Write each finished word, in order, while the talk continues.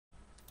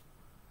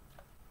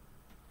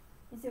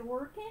Is it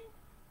working?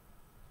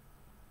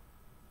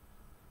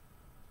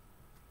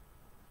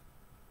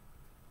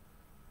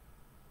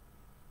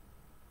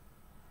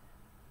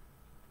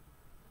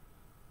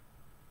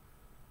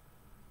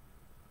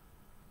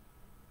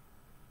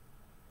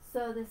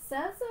 So this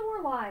says that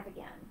we're live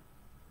again.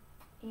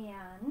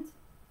 And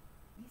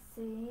let me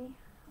see.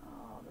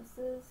 Oh, this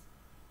is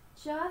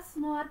just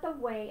not the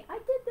way. I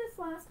did this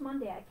last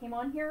Monday. I came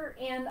on here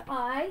and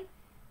I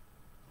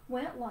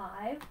went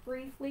live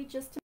briefly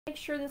just to make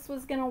sure this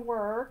was going to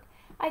work.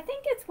 I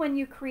think it's when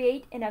you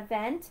create an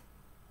event.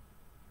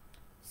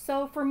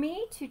 So for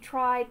me to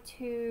try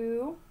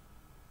to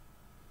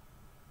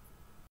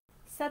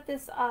set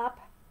this up,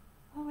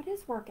 oh, it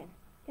is working.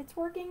 It's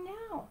working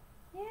now.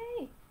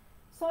 Yay.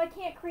 So I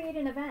can't create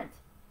an event,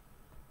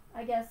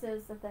 I guess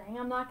is the thing.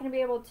 I'm not going to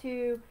be able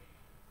to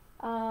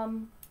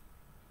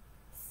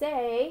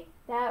say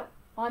that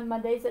on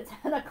Mondays at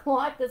 10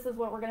 o'clock this is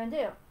what we're going to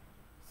do.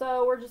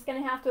 So we're just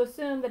going to have to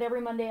assume that every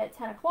Monday at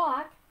 10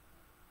 o'clock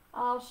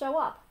I'll show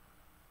up.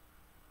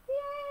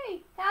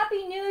 Yay!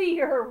 Happy New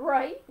Year,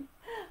 right?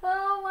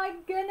 Oh my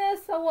goodness.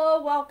 Hello,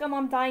 welcome.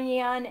 I'm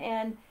Diane,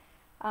 and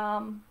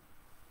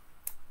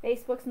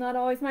Facebook's not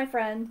always my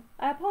friend.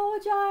 I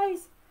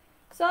apologize.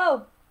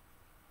 So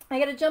I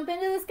gotta jump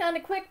into this kind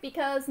of quick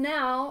because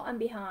now I'm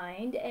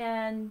behind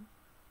and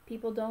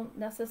people don't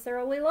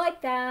necessarily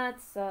like that,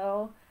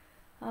 so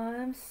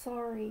I'm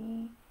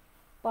sorry.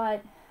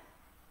 But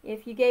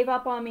if you gave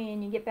up on me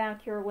and you get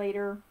back here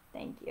later,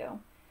 thank you.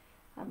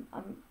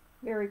 I'm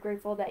very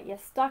grateful that you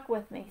stuck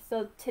with me.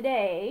 So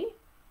today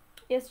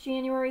is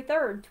January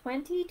 3rd,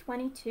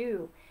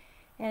 2022.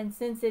 And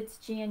since it's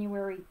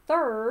January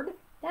 3rd,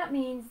 that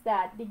means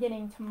that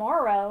beginning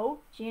tomorrow,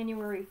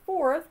 January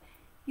 4th,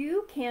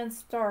 you can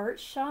start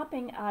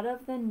shopping out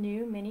of the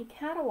new mini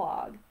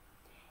catalog.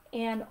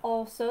 And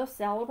also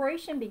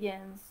celebration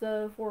begins.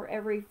 So for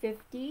every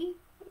 $50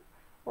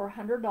 or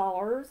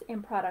 $100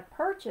 in product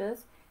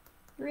purchase,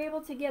 you're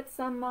able to get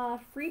some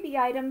freebie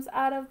items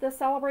out of the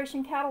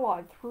celebration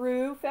catalog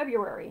through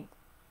February.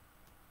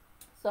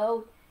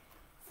 So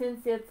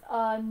since it's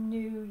a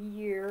new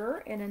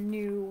year and a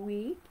new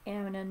week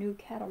and a new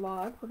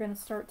catalog, we're going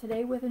to start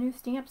today with a new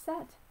stamp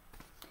set.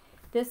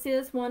 This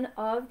is one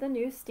of the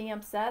new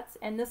stamp sets,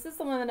 and this is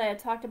the one that I had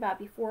talked about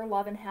before,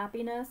 Love and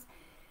Happiness.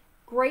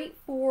 Great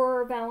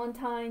for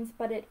Valentine's,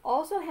 but it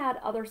also had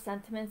other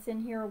sentiments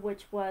in here,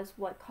 which was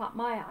what caught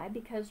my eye,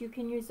 because you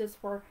can use this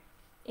for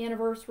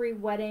anniversary,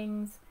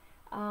 weddings,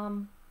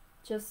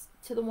 just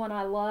to the one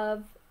I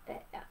love.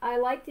 I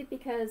liked it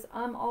because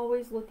I'm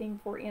always looking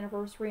for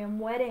anniversary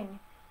and wedding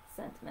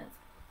sentiments.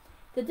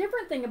 The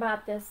different thing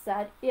about this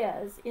set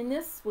is, in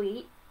this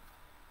suite,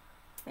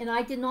 and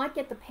I did not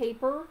get the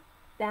paper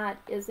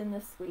that is in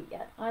this suite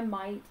yet. I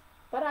might,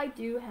 but I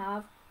do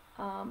have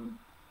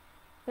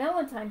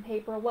Valentine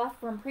paper left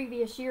from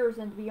previous years,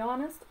 and to be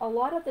honest, a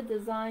lot of the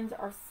designs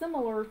are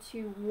similar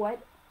to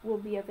what will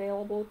be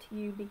available to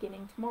you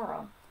beginning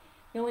tomorrow.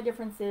 The only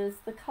difference is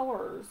the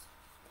colors.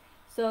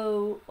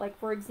 So, like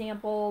for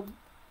example,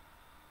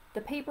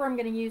 the paper I'm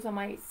going to use on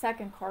my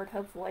second card,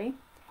 hopefully,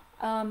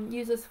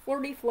 uses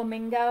Flirty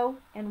Flamingo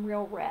and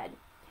Real Red.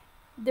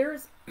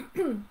 There's,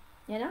 and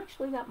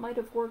actually that might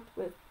have worked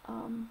with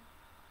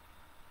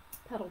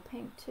Petal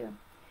Pink too.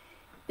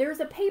 There's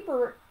a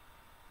paper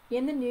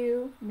in the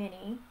new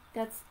mini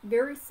that's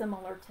very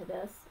similar to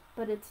this,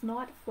 but it's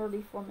not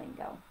Flirty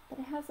Flamingo, but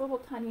it has little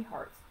tiny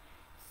hearts.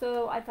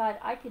 So I thought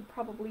I could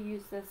probably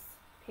use this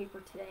paper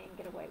today and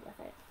get away with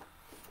it.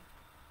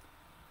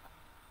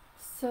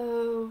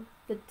 So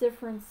the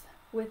difference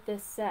with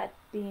this set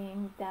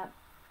being that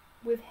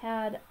we've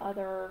had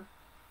other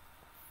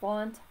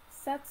font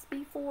sets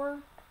before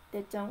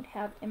that don't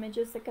have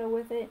images that go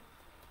with it.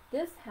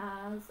 This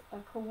has a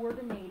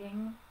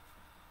coordinating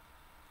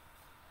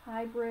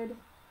hybrid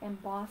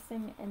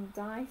embossing and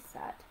die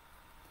set.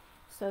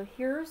 So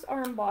here's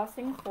our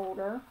embossing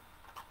folder.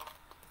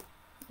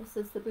 This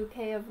is the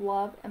Bouquet of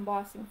Love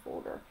embossing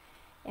folder.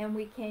 And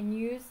we can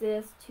use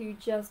this to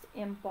just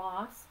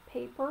emboss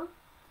paper,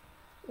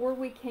 or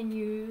we can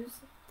use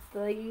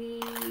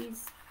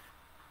these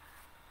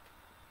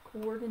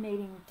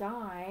coordinating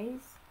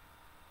dies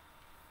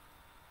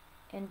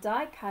and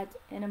die cut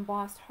an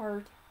embossed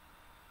heart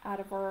out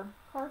of our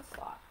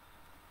cardstock.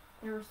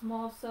 There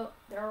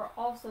are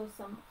also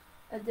some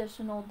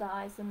additional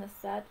dies in the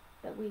set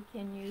that we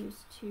can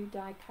use to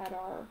die cut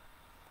our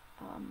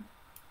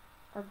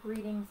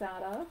greetings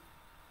out of,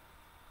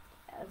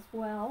 as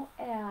well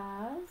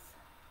as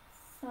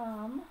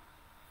some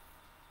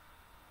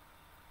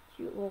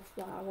cute little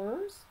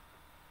flowers.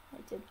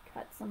 I did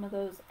cut some of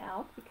those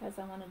out because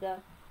I wanted to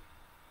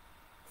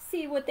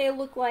see what they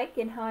look like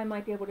and how I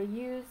might be able to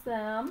use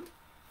them.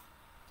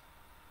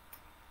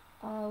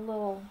 A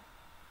little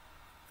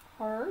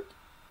heart.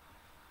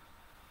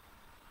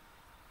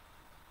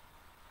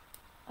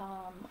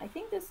 I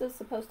think this is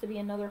supposed to be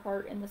another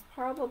heart, and this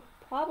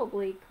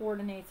probably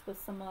coordinates with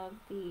some of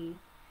the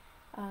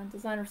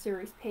designer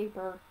series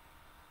paper,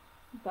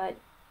 but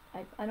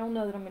I don't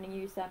know that I'm going to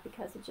use that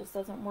because it just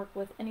doesn't work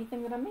with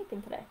anything that I'm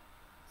making today.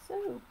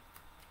 So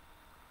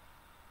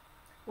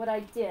what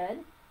I did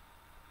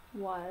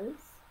was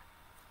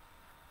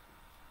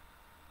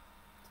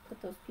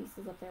put those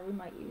pieces up there. We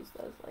might use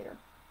those later.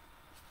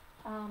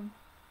 I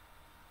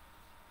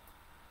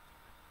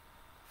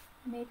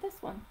made this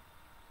one,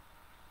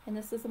 and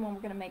this is the one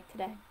we're going to make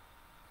today.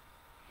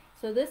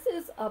 So this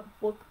is a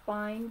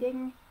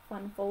bookbinding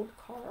fun fold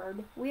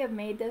card. We have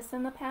made this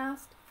in the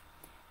past.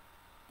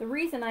 The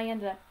reason I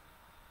ended up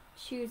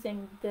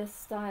choosing this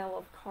style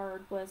of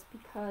card was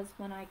because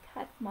when I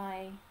cut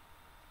my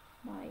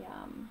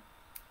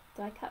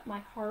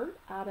heart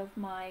out of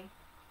my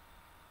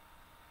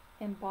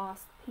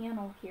embossed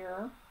panel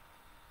here,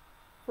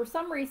 for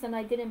some reason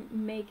I didn't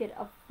make it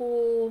a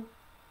full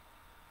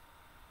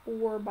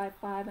 4 by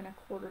 5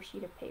 1/4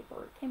 sheet of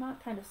paper. It came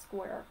out kind of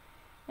square,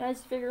 and I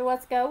just figured,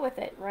 let's go with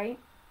it, right?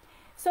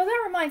 So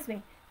that reminds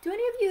me, do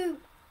any of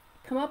you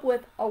come up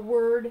with a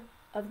word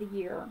of the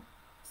year?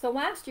 So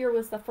last year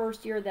was the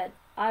first year that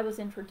I was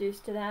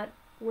introduced to that,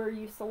 where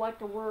you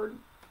select a word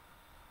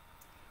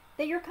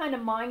that you're kind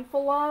of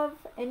mindful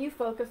of and you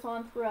focus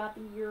on throughout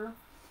the year.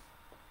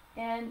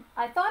 And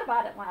I thought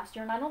about it last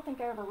year, and I don't think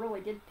I ever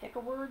really did pick a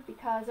word,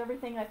 because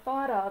everything I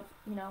thought of,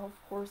 you know,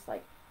 of course,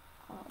 like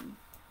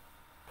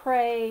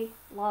pray,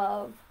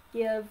 love,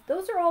 give,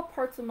 those are all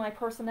parts of my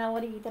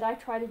personality that I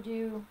try to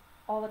do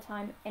all the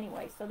time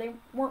anyway. So they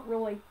weren't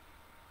really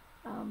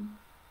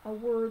a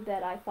word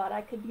that I thought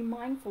I could be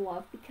mindful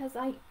of, because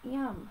I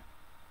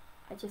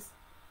just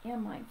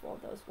am mindful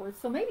of those words.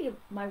 So maybe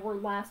my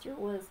word last year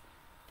was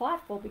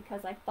thoughtful,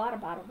 because I thought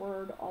about a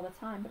word all the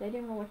time, but I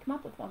didn't really come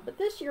up with one. But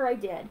this year I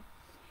did.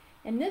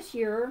 And this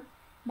year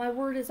my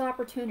word is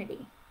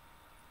opportunity.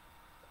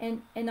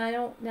 And I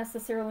don't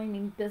necessarily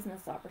mean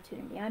business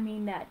opportunity. I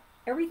mean that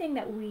everything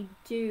that we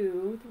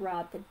do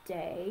throughout the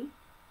day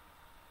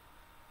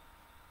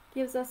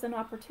gives us an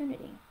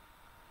opportunity.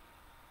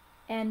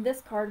 And this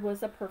card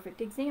was a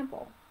perfect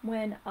example.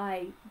 When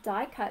I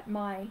die cut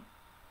my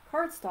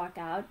cardstock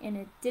out and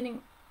it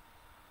didn't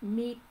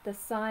meet the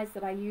size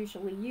that I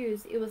usually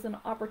use, it was an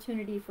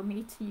opportunity for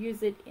me to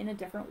use it in a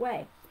different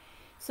way.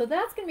 So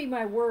that's going to be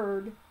my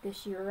word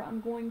this year.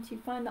 I'm going to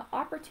find the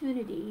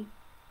opportunity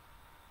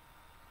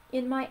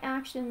in my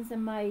actions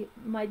and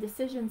my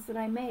decisions that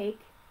I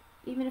make,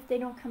 even if they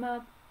don't come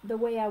out the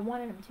way I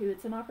wanted them to.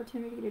 It's an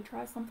opportunity to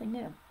try something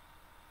new.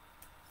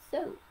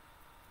 So,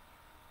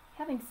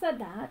 having said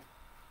that,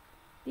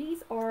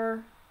 these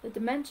are the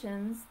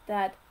dimensions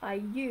that I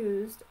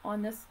used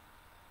on this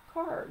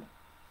card.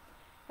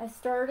 I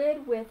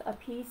started with a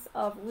piece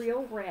of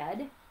real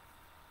red,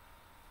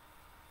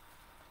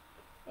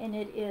 and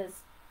it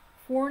is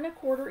 4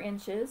 1/4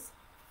 inches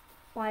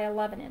by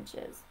 11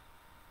 inches.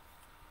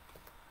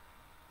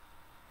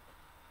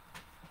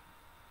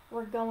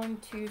 We're going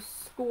to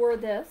score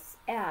this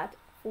at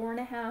 4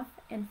 1/2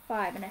 and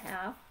 5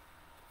 1/2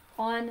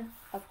 on,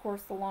 of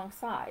course, the long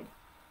side.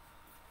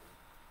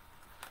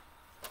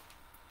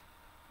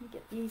 Let me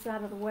get these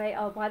out of the way.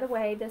 Oh, by the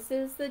way, this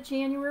is the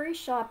January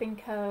shopping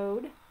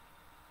code.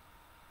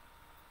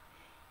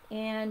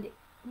 And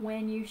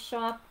when you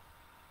shop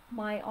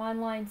my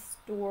online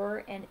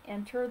store and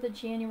enter the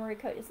January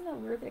code, isn't that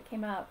weird that it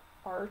came out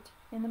art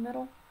in the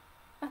middle?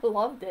 I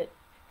loved it.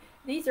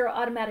 These are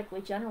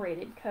automatically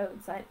generated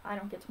codes. I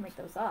don't get to make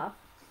those up.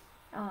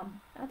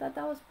 I thought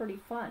that was pretty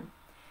fun.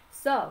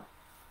 So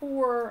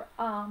for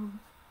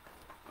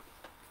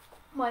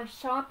my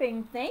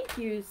shopping thank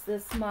yous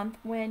this month,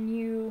 when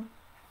you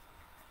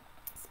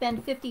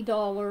spend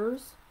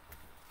 $50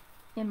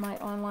 in my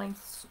online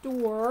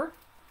store,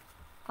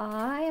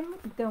 I'm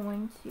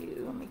going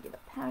to, let me get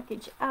a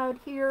package out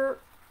here.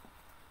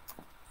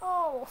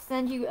 Oh, I'll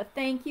send you a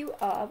thank you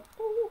of,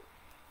 oh,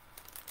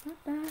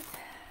 not that.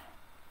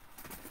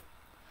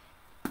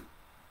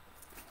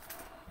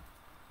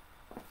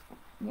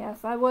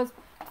 Yes, I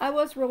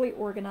was really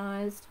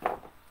organized.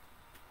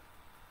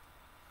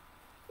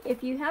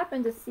 If you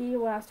happen to see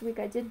last week,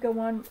 I did go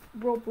on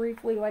real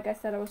briefly. Like I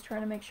said, I was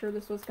trying to make sure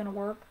this was going to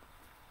work.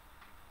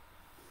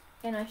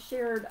 And I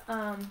shared,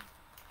 oh,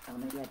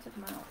 maybe I took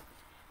them out.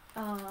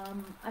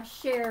 I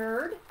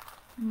shared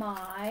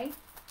my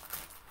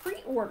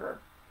pre-order,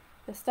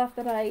 the stuff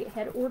that I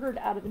had ordered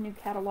out of the new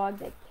catalog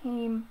that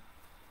came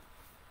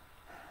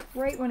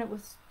right when it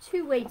was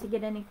too late to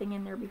get anything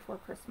in there before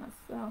Christmas.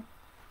 So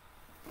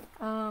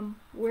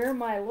where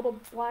my little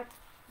black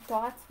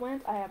dots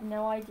went, I have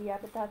no idea,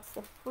 but that's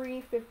the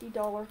free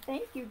 $50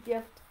 thank you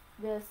gift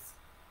this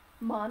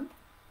month.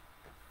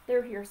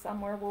 They're here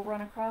somewhere. We'll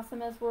run across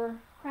them as we're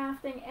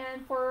crafting.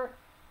 And for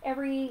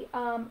every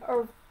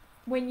or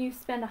when you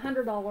spend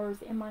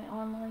 $100 in my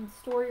online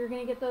store, you're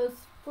going to get those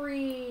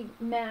free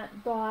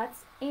matte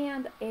dots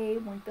and a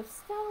Wink of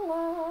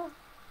Stella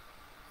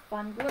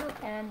fun glitter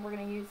pen. We're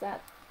going to use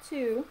that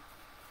too.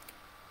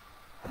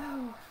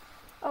 Oh,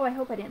 I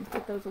hope I didn't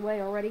put those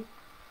away already.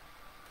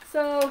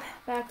 So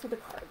back to the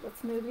card.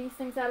 Let's move these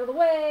things out of the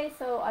way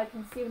so I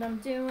can see what I'm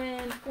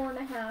doing. 4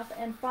 1/2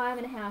 and 5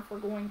 1/2. We're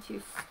going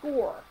to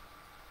score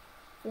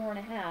 4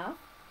 1/2.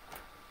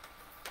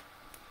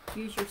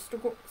 use your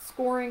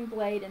scoring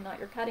blade and not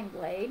your cutting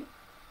blade.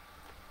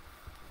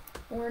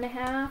 4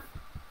 1/2,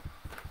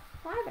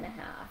 5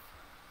 1/2.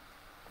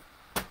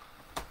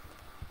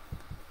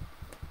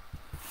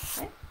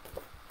 Okay.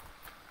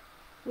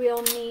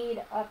 We'll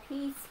need a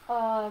piece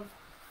of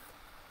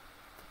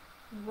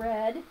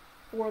red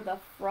for the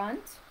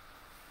front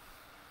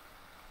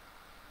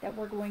that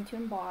we're going to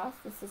emboss.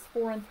 This is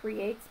 4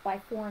 3/8 by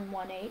 4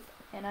 1/8,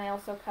 and I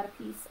also cut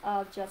a piece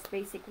of just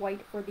basic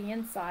white for the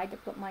inside to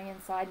put my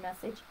inside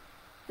message,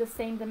 the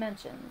same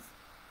dimensions.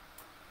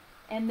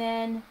 And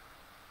then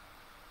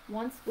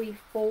once we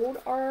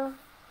fold our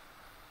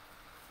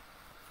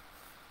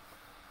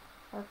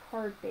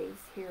card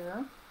base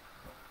here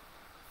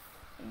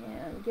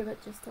and give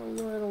it just a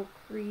little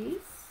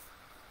crease,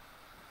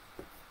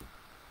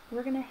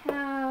 we're going to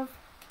have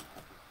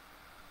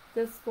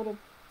this little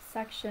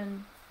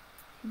section.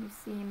 Can you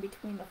see in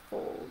between the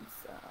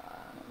folds?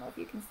 I don't know if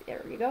you can see.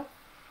 There you go.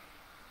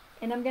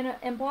 And I'm going to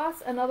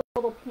emboss another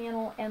little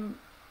panel and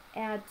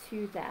add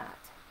to that.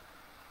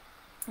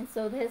 And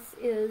so this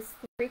is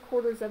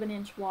 3/4 of an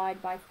inch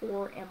wide by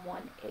 4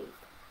 1/8.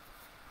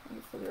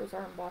 Okay, so there's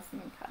our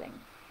embossing and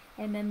cutting.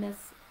 And then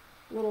this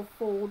little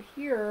fold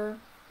here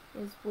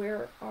is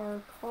where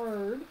our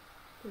card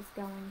is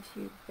going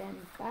to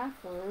bend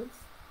backwards.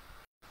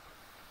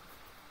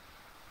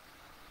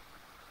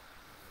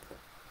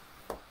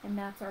 And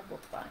that's our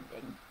book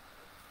binding.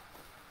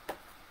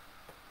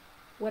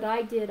 What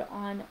I did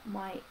on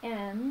my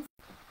ends,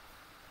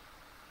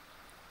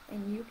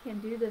 and you can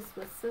do this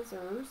with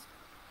scissors,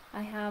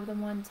 I have the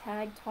one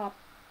tag top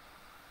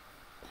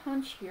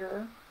punch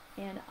here,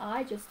 and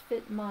I just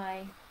fit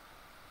my,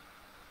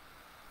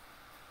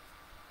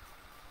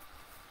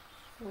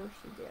 sure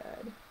she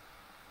did.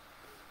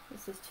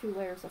 This is 2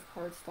 layers of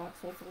cardstock,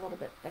 so it's a little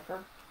bit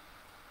thicker.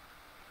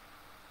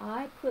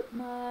 I put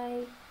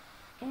my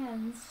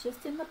ends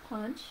just in the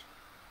punch.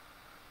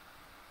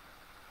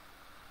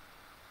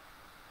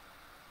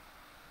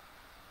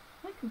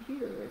 My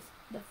computer is,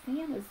 the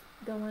fan is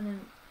going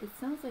and it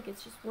sounds like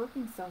it's just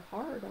working so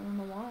hard. I don't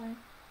know why.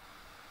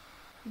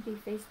 Maybe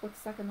Facebook's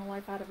sucking the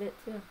life out of it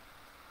too.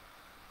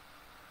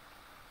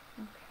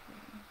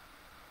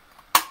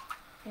 Okay.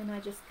 And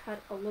I just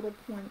cut a little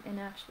point, and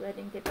actually I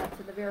didn't get that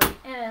to the very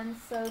end,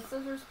 so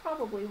scissors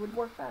probably would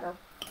work better.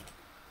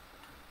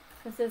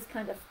 This is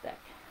kind of thick.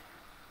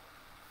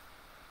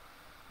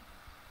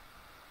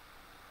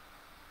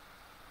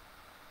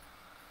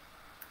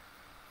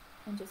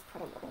 And just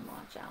cut a little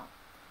notch out.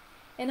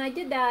 And I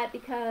did that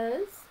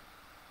because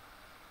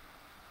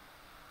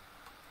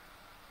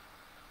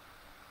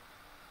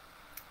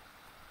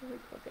very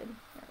crooked.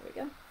 There we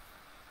go.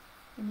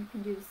 And you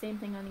can do the same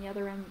thing on the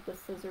other end with the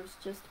scissors,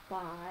 just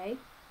by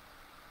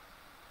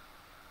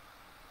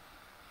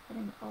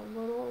cutting a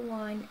little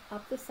line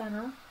up the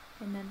center,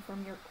 and then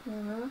from your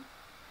corner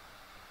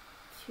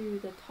to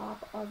the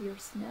top of your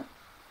snip.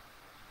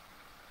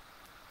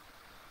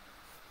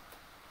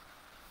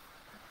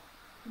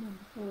 I'm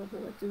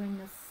horrible at doing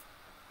this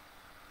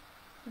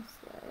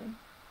way.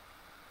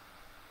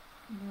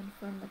 And then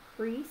from the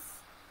crease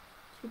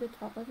to the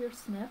top of your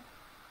snip.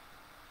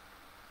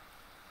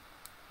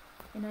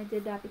 And I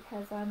did that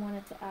because I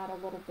wanted to add a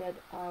little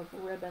bit of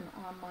ribbon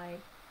on my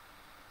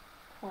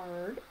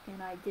card,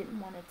 and I didn't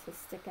want it to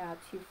stick out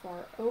too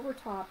far over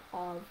top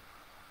of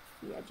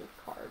the edge of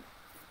the card.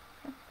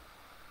 Okay.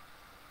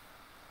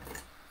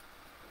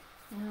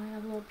 Now I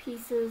have little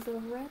pieces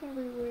of red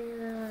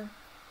everywhere.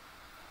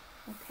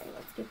 Okay,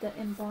 let's get the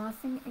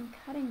embossing and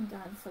cutting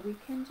done so we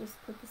can just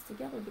put this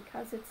together,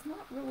 because it's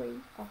not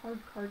really a hard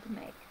card to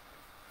make.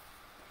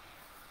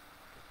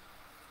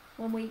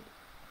 When we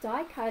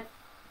die cut,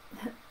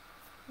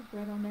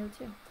 red on there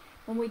too.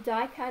 When we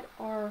die cut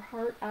our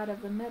heart out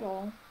of the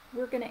middle,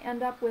 we're going to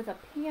end up with a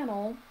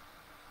panel,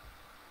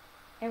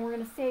 and we're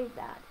going to save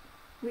that.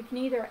 We can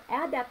either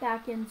add that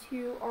back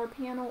into our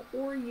panel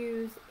or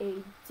use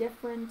a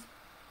different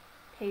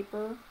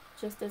paper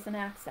just as an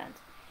accent.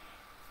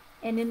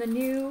 And in the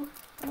new,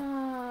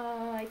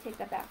 I take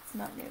that back, it's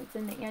not new, it's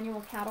in the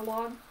annual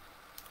catalog,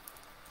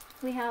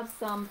 we have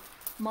some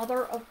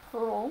mother of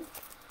pearl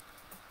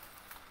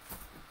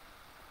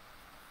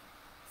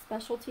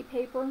specialty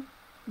paper,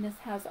 and this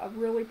has a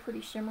really pretty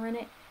shimmer in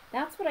it.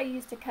 That's what I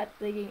use to cut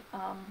the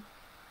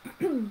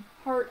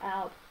heart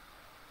out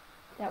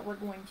that we're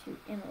going to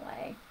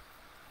inlay.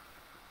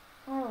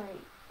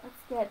 Alright,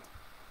 let's get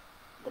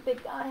the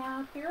big guy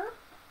out here.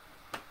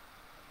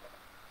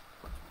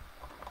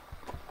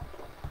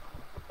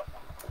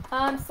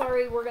 I'm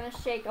sorry, we're going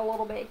to shake a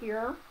little bit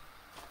here.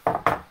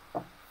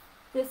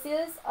 This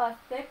is a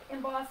thick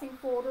embossing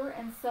folder,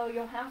 and so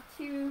you'll have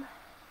to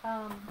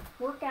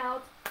work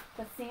out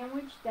the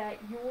sandwich that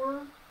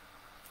your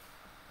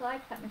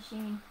die cut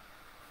machine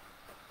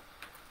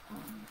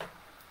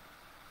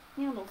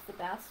handles the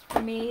best. For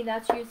me,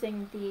 that's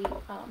using the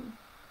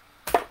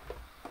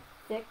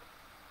thick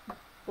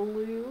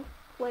blue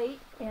plate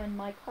and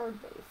my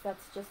card base.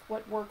 That's just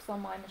what works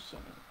on my machine.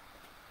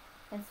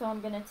 And so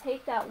I'm going to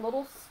take that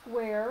little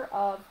square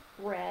of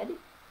red,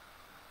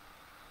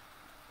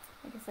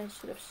 I guess I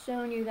should have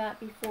shown you that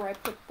before I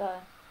put the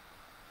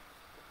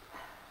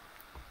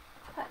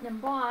cut and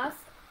emboss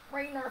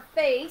right in our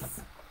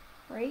face,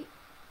 right?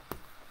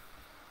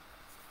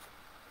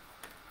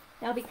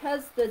 Now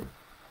because the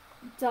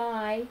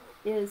die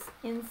is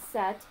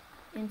inset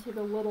into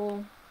the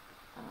little,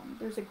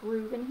 there's a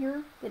groove in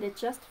here that it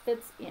just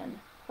fits in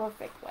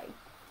perfectly.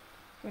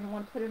 You're going to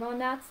want to put it on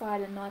that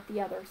side and not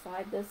the other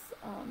side. This,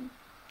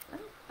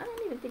 I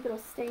don't even think it'll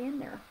stay in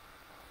there.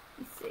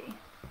 Let's see.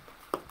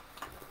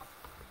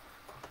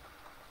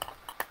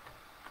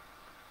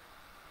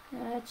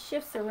 It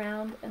shifts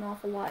around an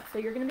awful lot, so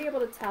you're going to be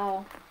able to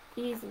tell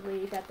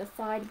easily that the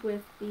side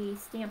with the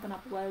Stampin'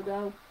 Up!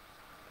 Logo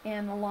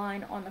and the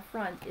line on the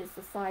front is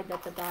the side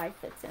that the die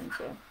fits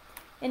into.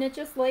 And it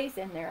just lays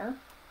in there.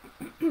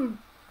 And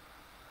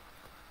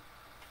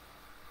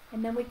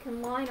then we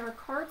can line our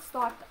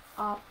cardstock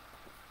up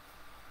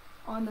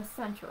on the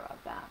center of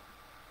that.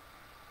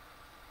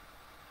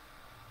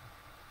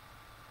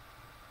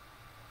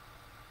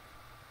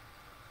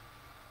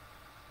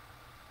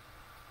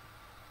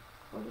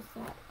 Close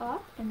that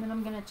up, and then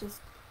I'm going to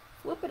just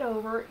flip it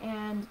over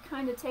and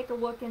kind of take a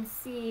look and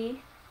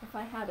see if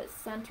I have it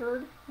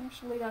centered.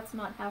 Actually, that's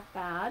not half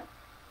bad.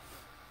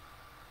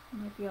 It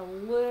might be a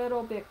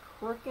little bit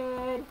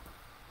crooked.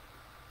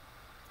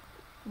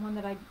 The one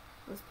that I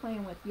was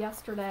playing with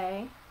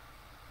yesterday.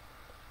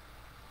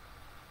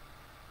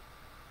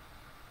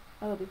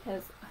 Oh,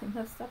 because I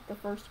messed up the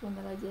first one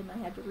that I did and I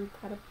had to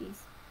recut a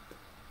piece.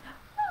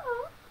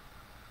 Oh,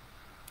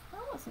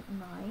 that wasn't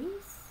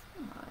nice.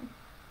 Come on.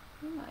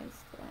 Be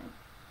nice today.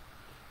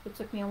 It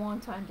took me a long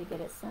time to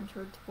get it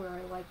centered to where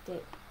I liked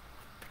it.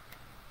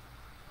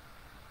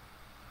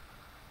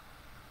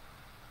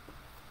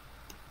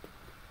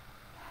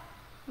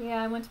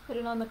 Yeah, I went to put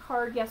it on the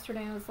card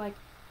yesterday and I was like,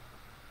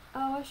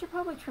 oh, I should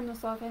probably trim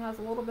this off. It has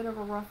a little bit of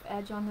a rough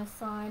edge on this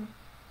side.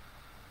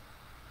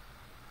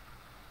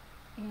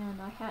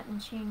 And I hadn't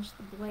changed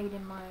the blade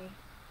in my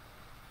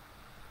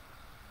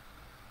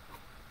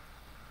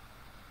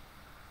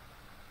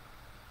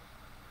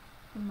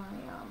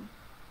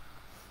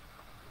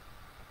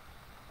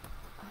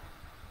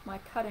my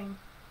cutting,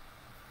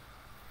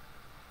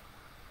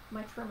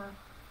 my trimmer.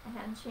 I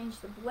hadn't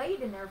changed the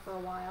blade in there for a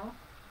while,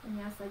 and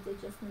yes, I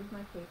did just move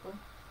my paper.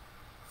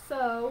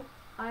 So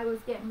I was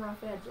getting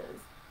rough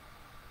edges.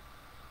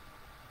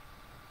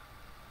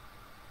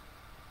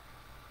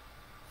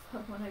 So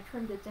when I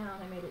trimmed it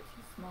down, I made it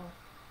too small,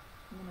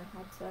 and then I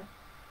had to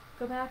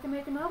go back and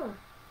make another.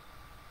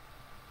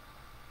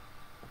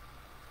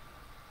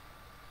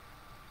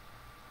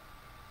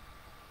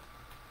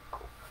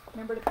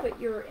 Remember to put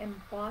your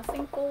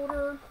embossing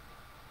folder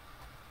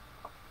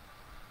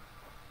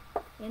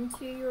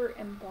into your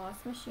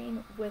emboss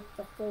machine with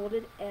the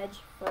folded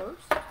edge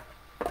first.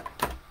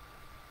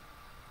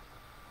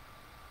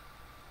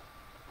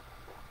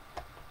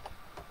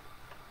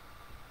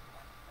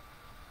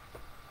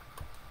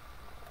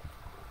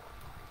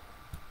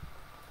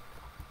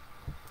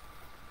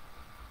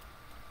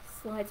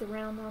 Slides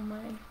around on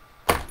my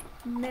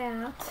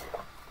mat.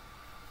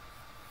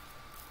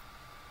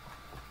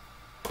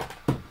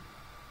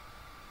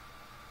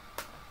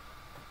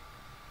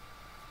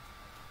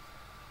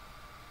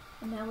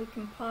 And now we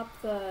can pop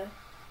the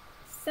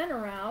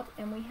center out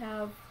and we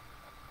have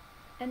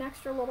an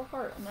extra little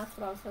heart, and that's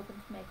what I was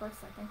hoping to make our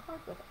second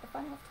card with it, if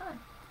I have time.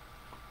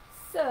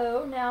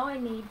 So now I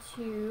need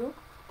to,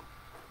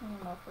 I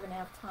don't know if we're going to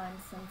have time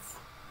since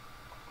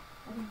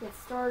I didn't get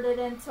started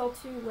until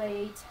too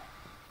late.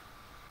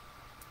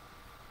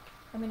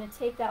 I'm going to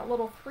take that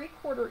little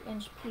 3/4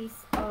 inch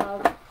piece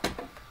of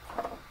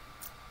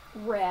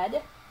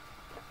red,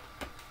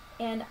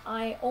 and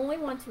I only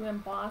want to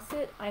emboss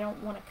it. I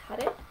don't want to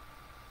cut it.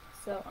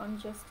 So I'm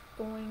just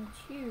going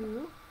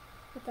to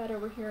put that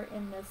over here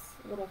in this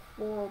little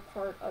floral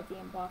part of the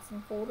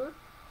embossing folder.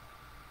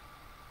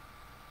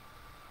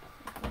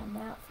 Run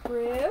that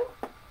through.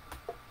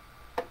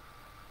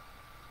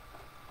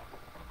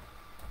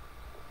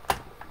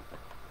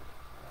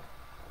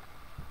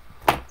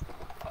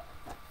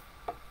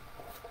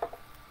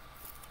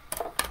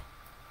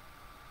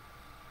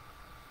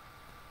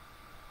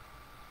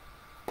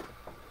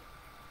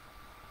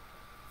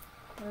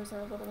 There's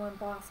our little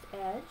embossed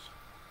edge.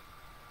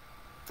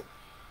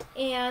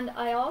 And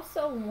I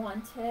also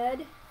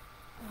wanted,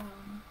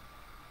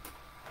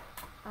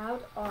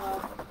 out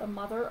of the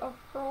mother of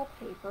pearl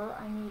paper,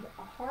 I need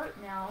a heart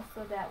now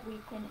so that we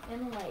can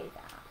inlay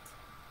that.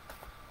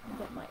 I'll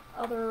get my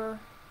other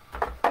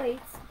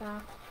plates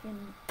back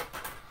in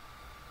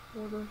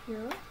order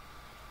here.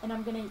 And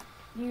I'm going to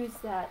use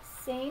that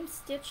same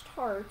stitched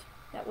heart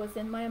that was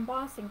in my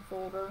embossing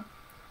folder,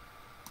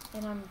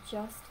 and I'm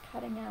just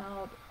cutting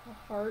out a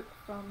heart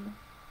from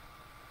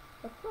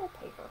the pearl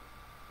paper.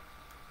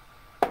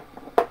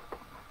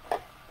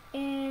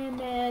 And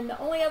then the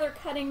only other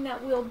cutting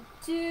that we'll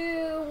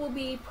do will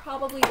be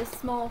probably the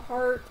small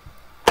heart.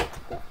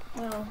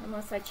 Well,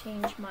 unless I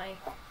change my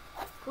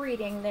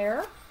greeting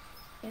there.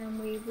 And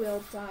we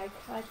will die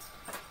cut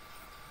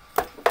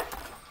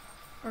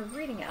or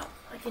greeting out.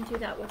 I can do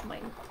that with my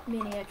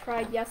mini. I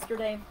tried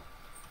yesterday.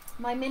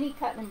 My mini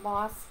cut and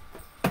emboss,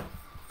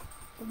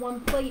 the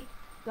one plate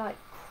got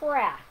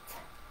cracked.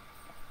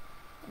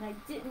 And I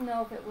didn't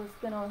know if it was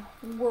gonna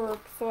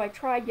work, so I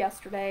tried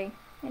yesterday,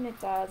 and it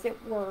does.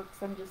 It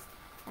works.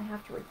 I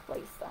have to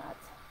replace that.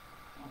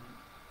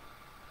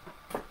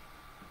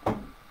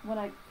 When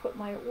I put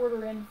my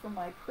order in for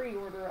my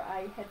pre-order,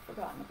 I had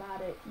forgotten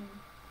about it and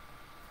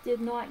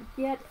did not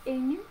get a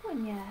new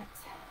one yet.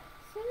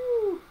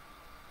 So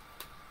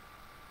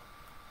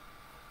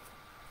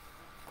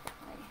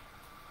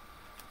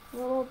my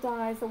little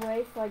dies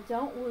away so I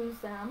don't lose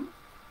them.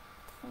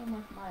 Same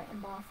with my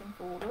embossing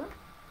folder.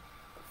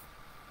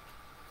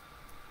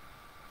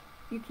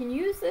 You can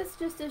use this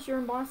just as your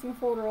embossing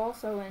folder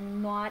also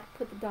and not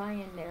put the die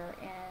in there,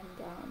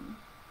 and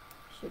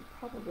should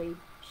probably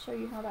show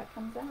you how that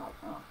comes out.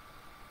 Oh,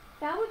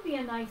 that would be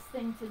a nice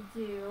thing to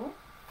do.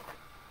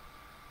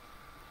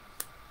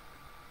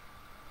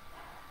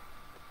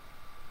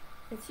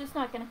 It's just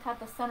not going to cut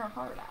the center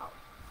heart out.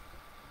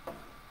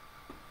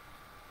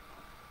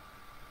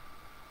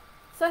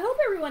 So I hope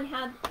everyone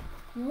had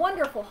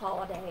wonderful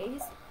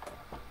holidays,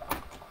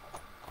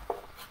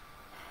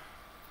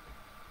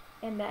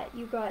 and that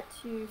you got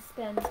to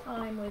spend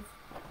time with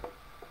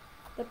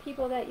the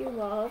people that you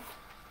love.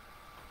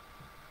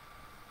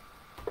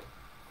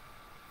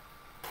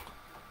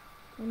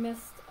 We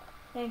missed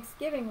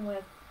Thanksgiving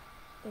with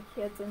the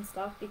kids and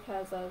stuff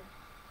because of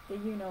the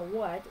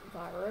you-know-what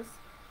virus.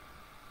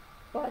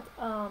 But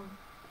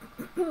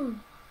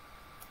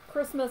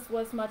Christmas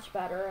was much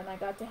better, and I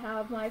got to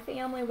have my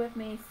family with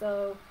me,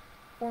 so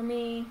for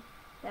me,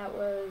 that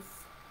was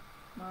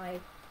my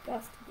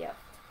best gift.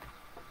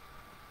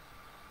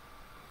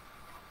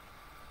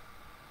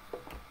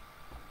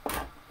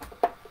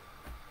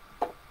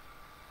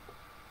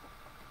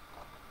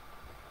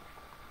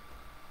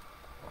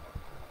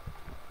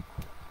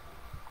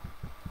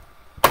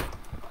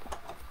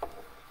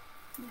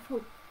 I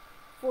hope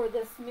for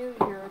this new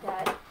year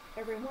that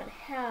everyone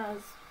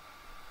has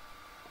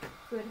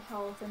good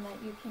health and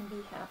that you can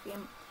be happy.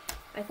 And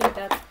I think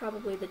that's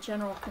probably the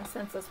general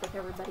consensus with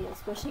everybody,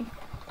 is wishing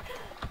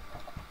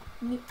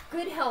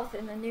good health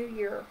in the new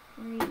year.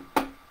 Okay.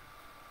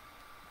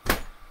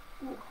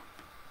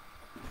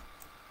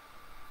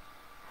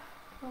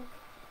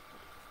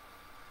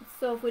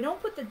 So if we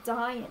don't put the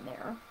die in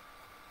there,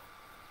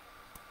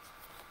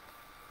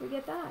 we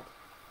get that.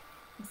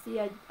 And see,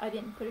 I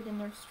didn't put it in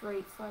there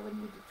straight, so I would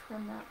need to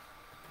trim that.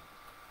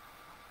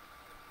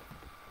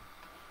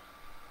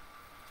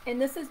 And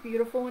this is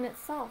beautiful in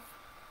itself.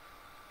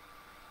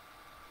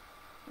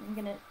 I'm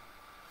going to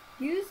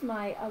use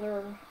my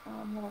other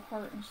little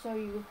heart and show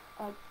you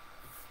a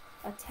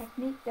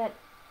technique that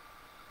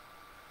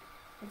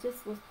I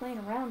just was playing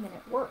around and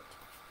it worked.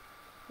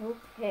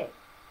 Okay,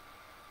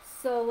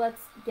 so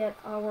let's get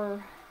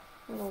our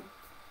little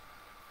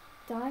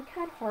die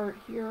cut heart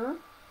here.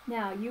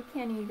 Now you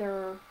can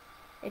either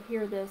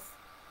adhere this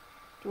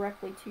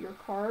directly to your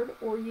card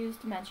or use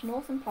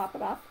dimensionals and pop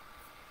it up.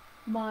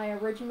 My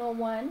original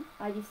one,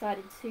 I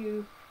decided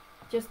to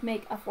just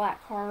make a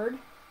flat card,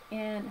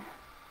 and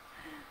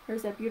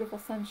there's that beautiful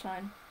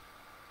sunshine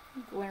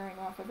glaring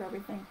off of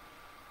everything.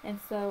 And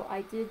so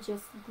I did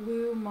just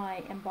glue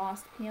my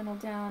embossed panel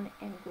down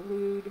and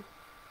glued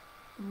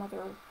the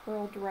mother of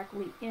pearl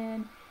directly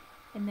in,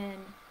 and then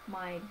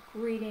my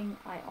greeting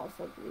I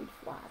also glued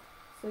flat.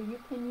 So you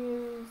can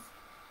use,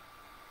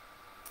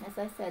 as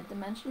I said,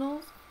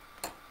 dimensionals.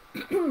 I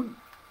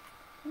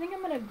think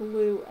I'm going to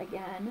glue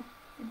again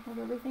and have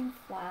everything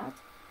flat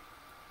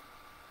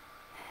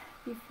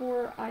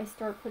before I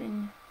start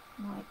putting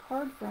my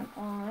card front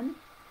on.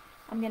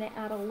 I'm going to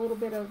add a little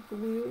bit of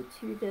glue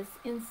to this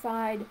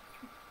inside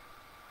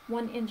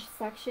 1-inch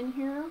section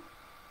here.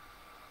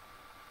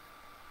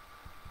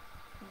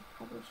 I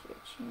probably should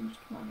have changed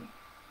my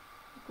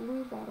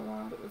glue bottle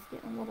out. It was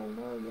getting a little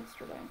low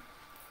yesterday.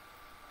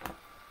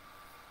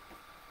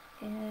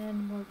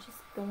 And we're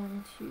just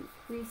going to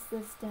crease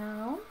this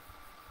down,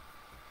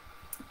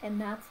 and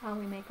that's how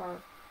we make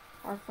our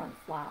front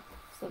flap,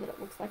 so that it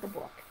looks like a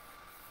book.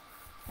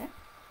 Okay.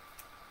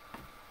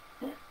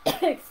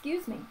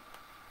 Excuse me.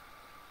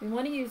 We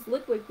want to use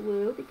liquid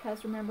glue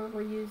because remember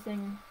we're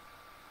using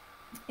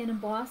an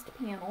embossed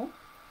panel,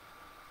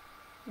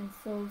 and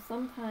so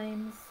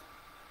sometimes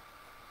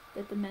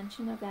the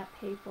dimension of that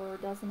paper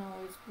doesn't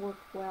always work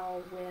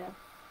well with,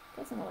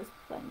 doesn't always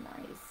play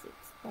nice.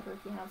 It's better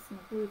if you have some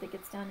glue that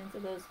gets down into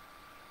those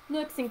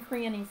nooks and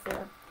crannies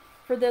there.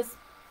 For this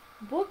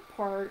book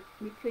part,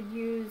 we could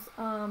use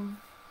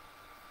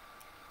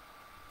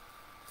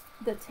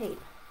the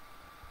tape.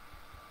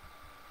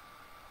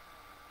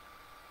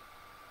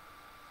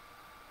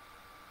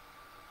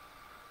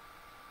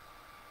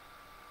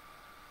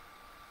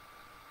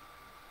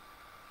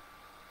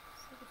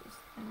 So we'll just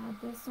add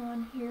this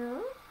on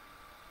here.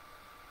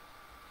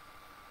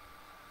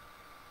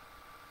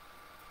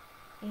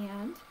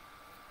 And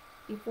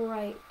before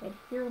I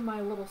adhere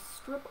my little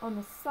strip on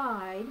the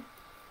side,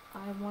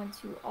 I want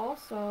to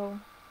also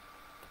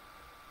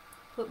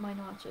put my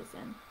notches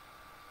in.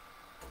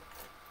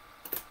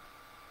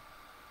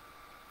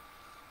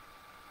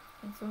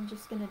 And so I'm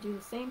just going to do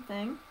the same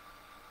thing.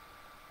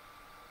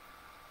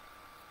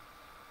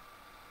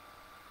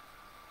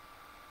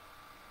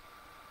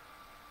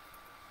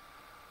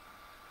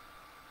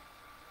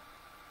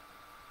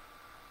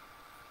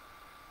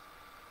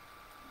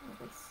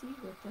 I see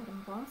what that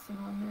embossing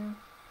on there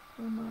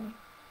where my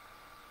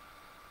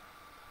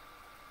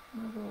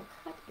little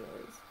cut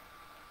is.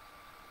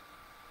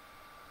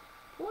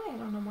 Boy, I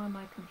don't know why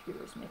my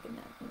computer's making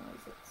that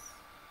noise. It's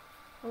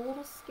a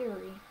little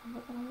scary. I'm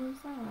not going to lose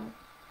that.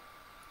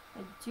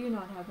 I do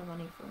not have the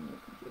money for a new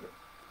computer.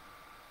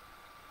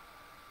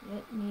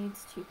 It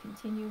needs to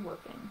continue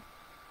working.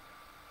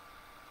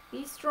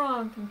 Be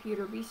strong,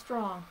 computer, be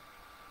strong.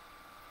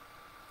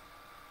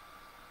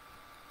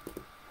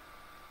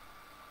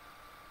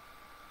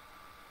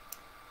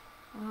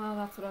 Oh,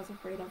 that's what I was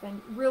afraid of.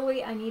 And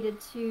really, I needed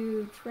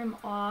to trim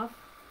off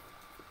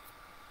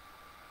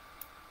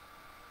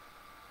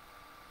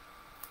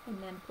and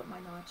then put my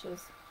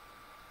notches.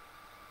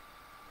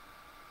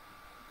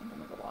 I'm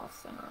going to go off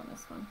center on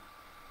this one.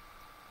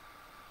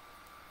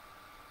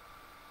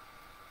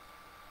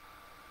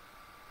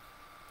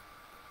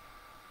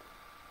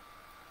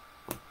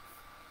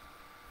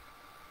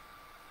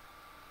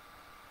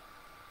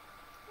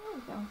 There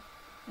we go.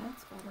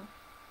 That's better.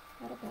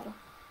 Better.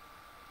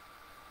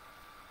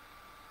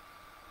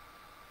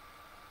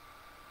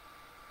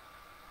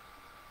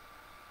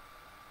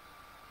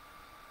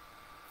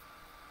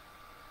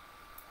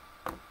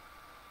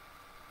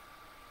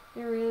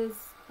 There is,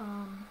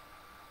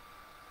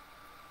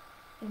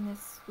 in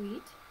this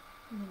suite,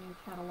 in the new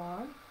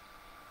catalog,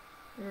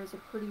 there's a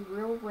pretty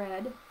real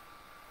red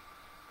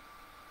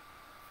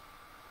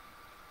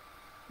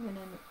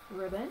linen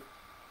ribbon.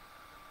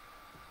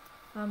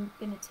 I'm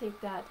going to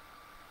take that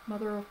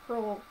mother of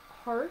pearl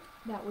heart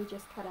that we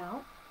just cut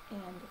out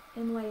and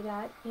inlay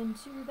that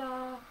into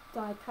the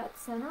die cut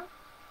center.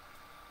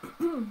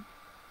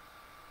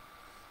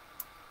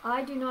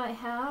 I do not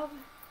have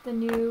the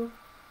new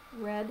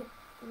red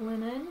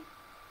linen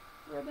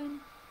ribbon.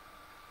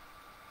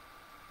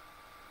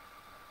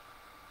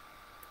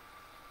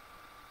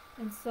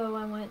 And so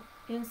I went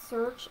in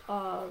search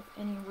of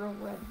any real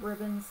red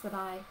ribbons that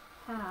I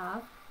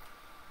have.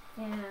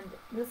 And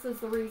this is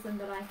the reason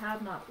that I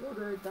have not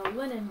ordered the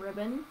linen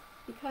ribbon,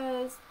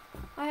 because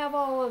I have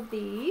all of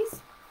these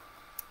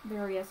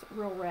various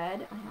real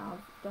red. I have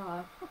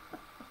the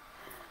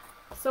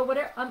so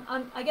whatever.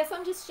 I guess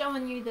I'm just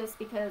showing you this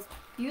because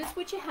use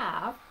what you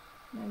have.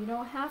 Now you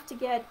don't have to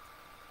get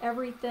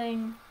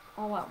everything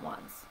all at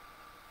once.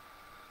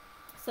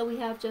 So we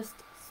have just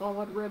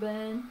solid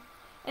ribbon,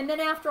 and then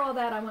after all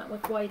that I went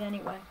with white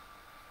anyway.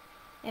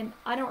 And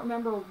I don't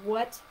remember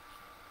what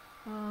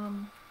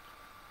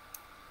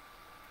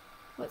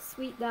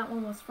suite that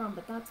one was from,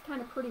 but that's kind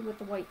of pretty with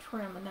the white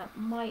trim, and that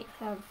might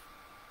have,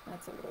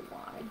 that's a little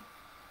wide.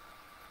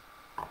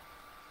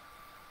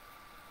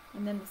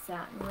 And then the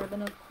satin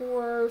ribbon, of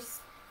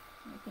course.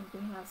 I think we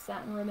have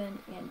satin ribbon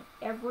in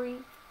every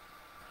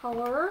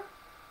color.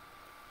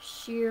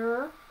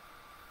 Sheer,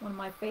 one of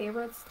my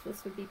favorites.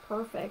 This would be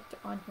perfect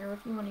on here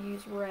if you want to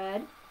use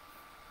red.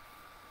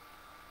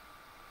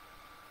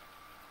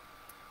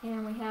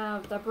 And we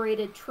have the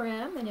braided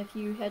trim, and if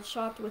you had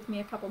shopped with me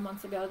a couple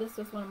months ago, this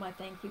was one of my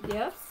thank you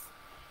gifts.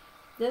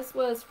 This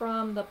was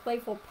from the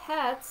Playful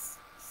Pets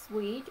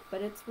suite,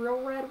 but it's real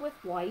red with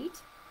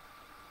white.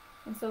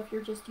 And so if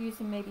you're just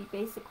using maybe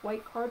basic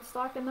white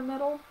cardstock in the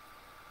middle,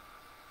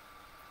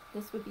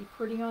 this would be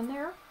pretty on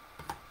there.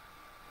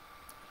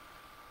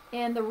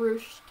 And the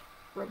ruched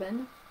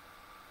ribbon,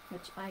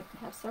 which I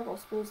have several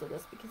spools of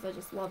this because I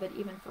just love it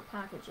even for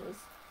packages.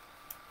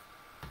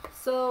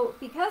 So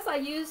because I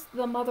used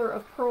the mother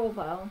of pearl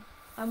though,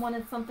 I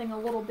wanted something a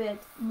little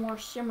bit more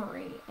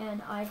shimmery,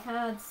 and I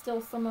had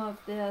still some of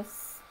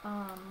this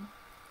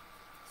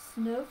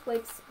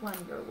Snowflake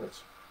Splendor, which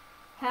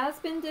has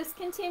been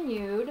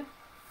discontinued,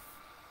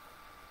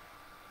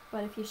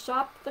 but if you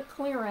shopped the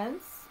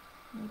clearance,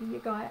 maybe you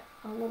got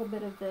a little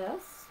bit of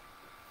this,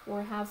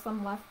 or have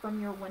some left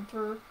from your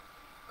winter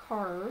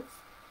cards.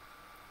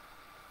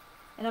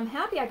 And I'm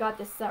happy I got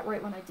this set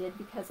right when I did,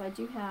 because I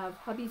do have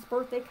hubby's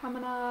birthday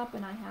coming up,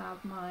 and I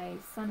have my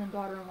son and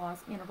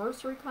daughter-in-law's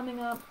anniversary coming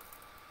up.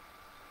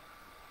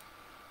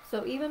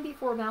 So even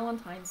before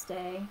Valentine's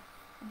Day,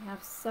 I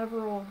have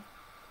several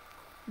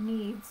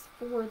needs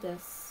for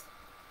this.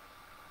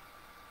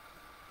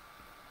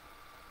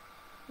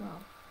 Well,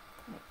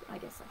 I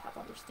guess I have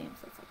other stamp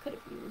sets I could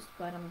have used,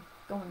 but I'm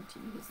going to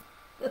use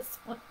this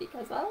one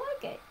because I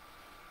like it.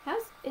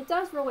 It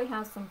does really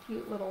have some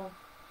cute little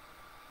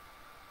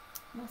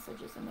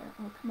messages in there.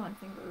 Oh, come on,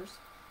 fingers.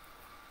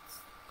 It's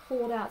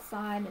cold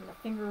outside and the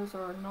fingers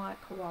are not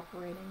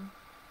cooperating.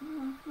 Come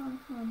on, come on,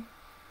 come on.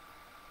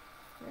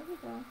 There we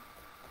go.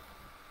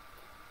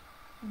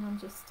 And I'm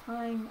just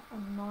tying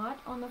a knot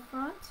on the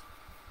front,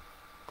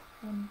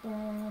 and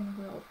then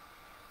we'll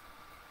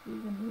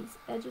even these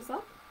edges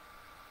up.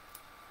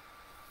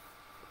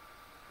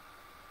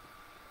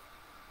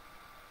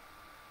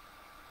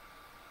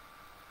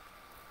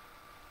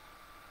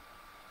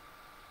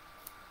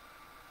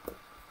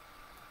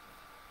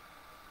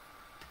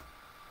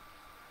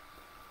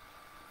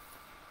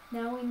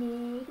 Now we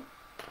need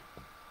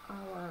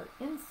our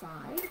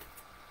inside,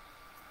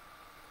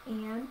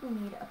 and we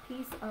need a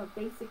piece of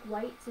basic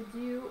white to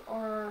do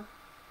our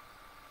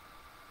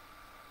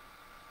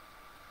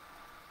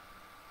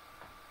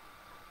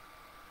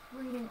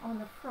reading on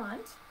the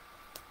front,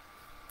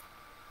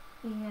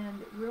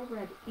 and real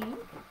red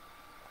ink.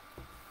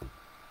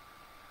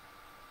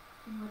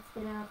 And let's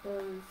get out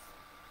those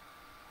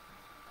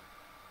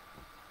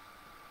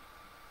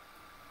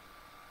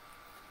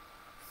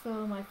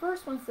So my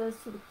first one says,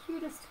 to the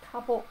cutest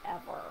couple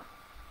ever,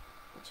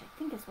 which I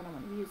think is what I'm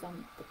going to use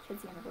on the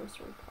kids'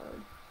 anniversary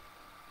card,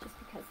 just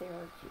because they are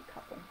a cute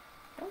couple.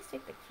 I always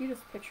take the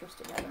cutest pictures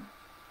together.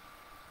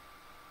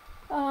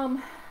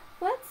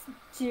 Let's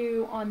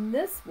do on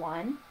this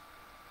one,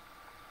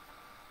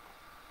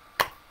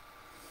 I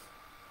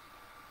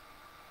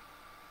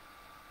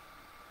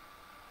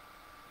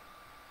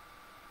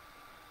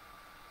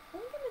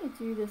think I'm going to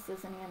do this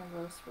as an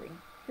anniversary.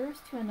 Here's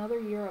to another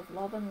year of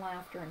love and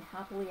laughter and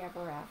happily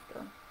ever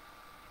after.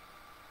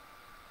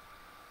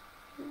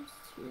 Here's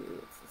to,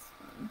 it's this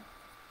one.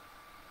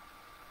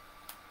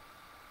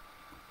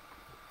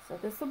 So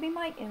this will be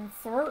my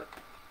insert.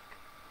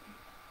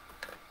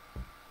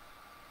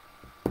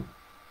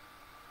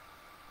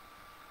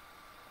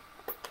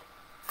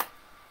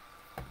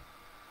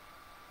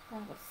 I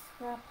have a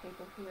scrap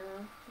paper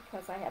here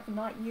because I have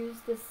not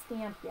used this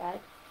stamp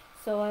yet.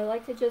 So I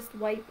like to just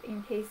wipe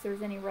in case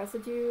there's any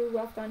residue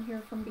left on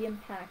here from being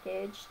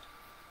packaged.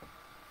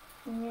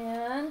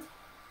 And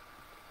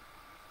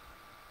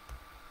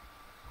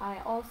I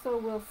also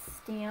will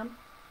stamp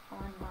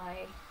on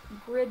my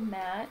grid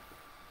mat,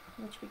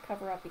 which we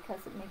cover up because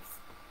it makes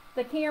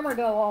the camera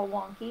go all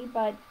wonky,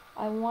 but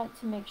I want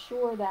to make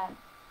sure that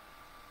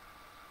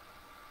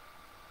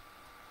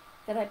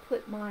I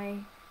put my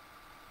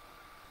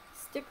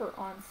sticker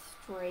on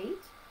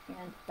straight,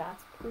 and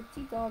that's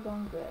pretty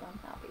doggone good. I'm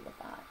happy with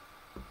that.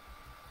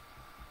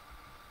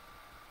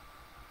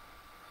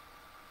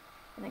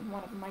 I think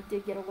one of them I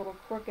did get a little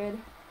crooked,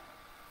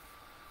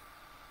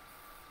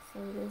 so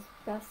it is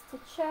best to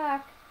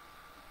check.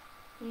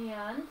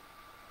 And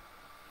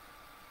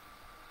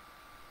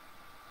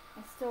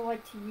I still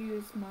like to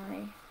use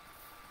my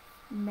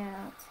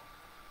mat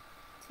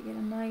to get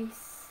a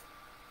nice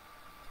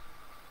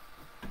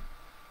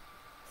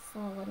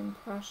solid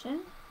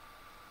impression.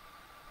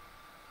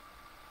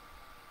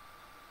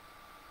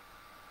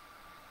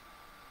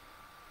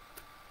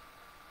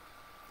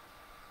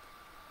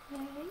 Okay.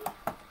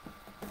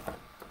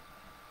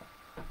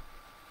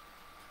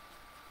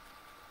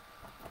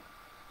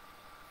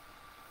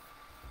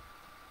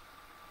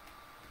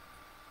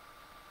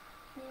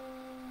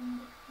 And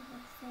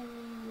let's say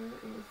where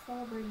is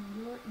celebrating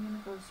your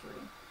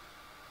anniversary.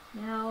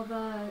 Now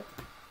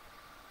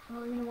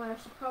well, you know what, I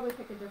should probably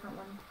pick a different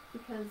one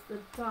because the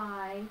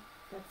die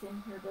that's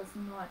in here does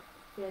not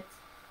fit.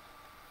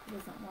 It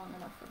isn't long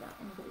enough for that.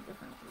 I'm going to get a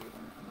different glue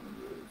than I'm going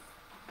to use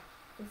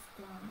this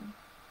die.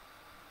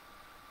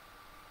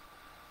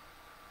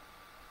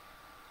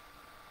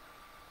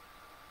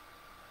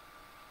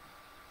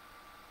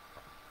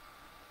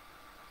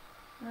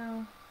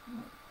 No.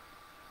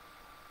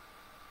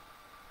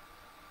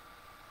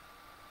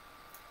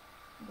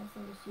 I guess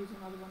I'll just use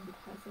another one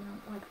because I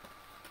don't like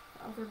the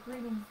other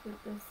greetings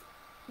with this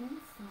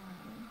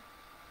inside.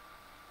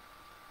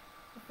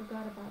 I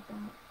forgot about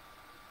that.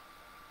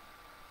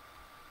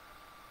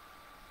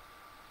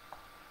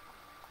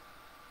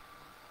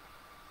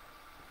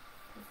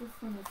 Because this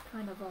one is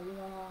kind of a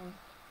long.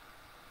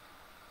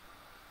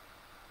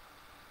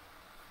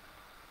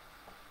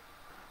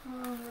 Oh,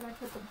 where did I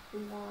put the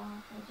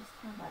block? I just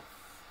have that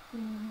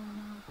skinny one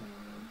out there.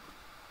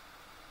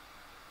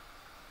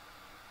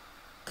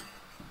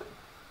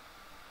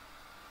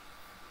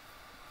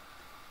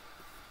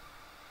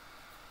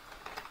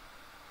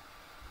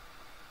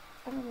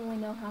 I don't really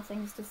know how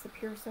things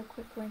disappear so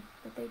quickly,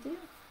 but they do.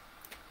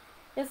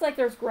 It's like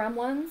there's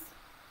gremlins.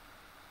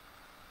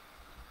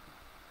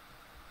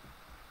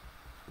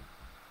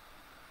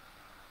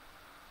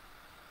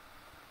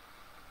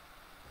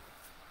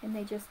 And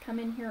they just come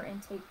in here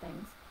and take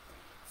things.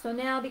 So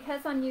now,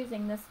 because I'm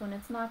using this one,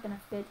 it's not going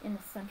to fit in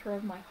the center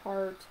of my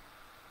heart.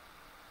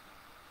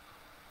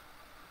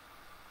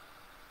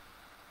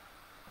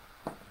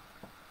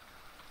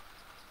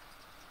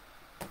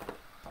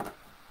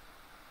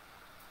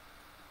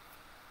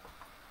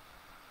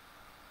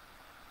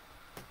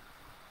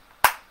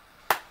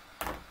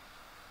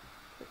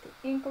 Put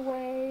the ink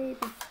away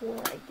before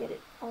I get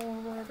it all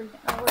over everything.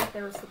 Oh, right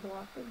there's the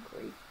block. Good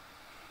grief.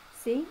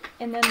 See?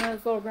 And then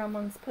those little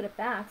gremlins put it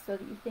back so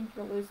that you think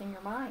you're losing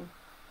your mind.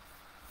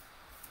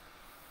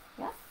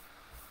 Yep.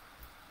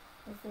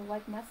 Because they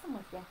like messing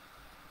with you.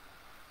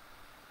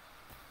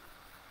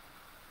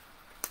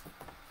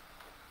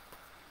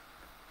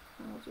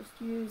 I'll just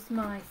use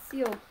my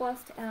Seal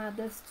Plus to add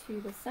this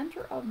to the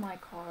center of my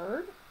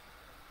card.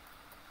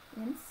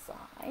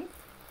 Inside.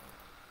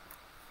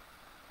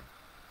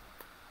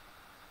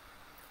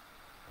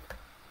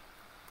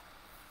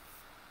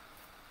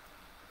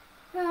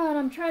 And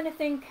I'm trying to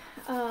think,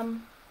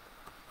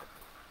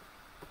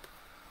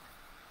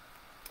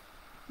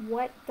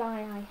 what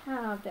die I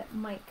have that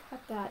might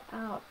cut that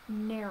out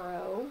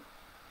narrow.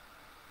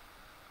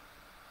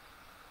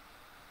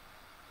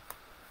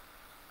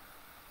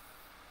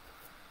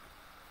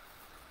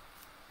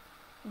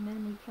 And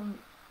then we can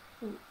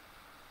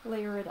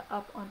layer it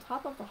up on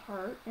top of the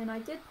heart. And I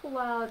did pull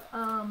out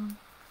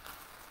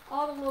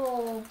all the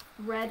little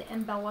red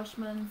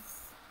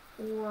embellishments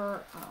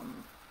for,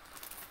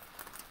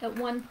 at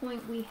one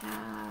point we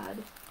had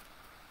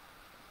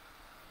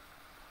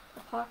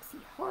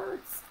epoxy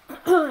hearts,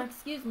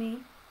 excuse me,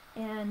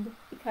 and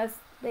because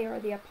they are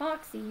the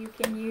epoxy, you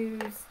can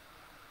use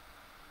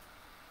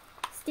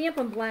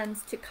Stampin'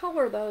 Blends to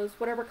color those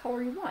whatever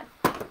color you want,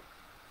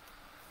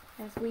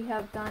 as we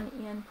have done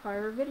in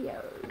prior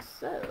videos.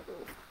 So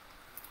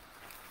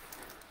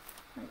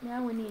right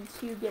now we need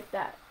to get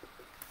that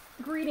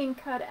greeting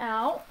cut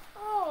out.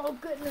 Oh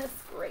goodness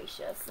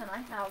gracious, and I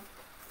have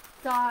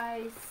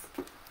dies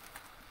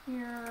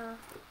here.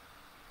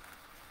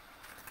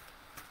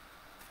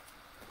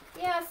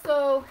 Yeah,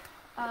 so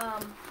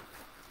I'm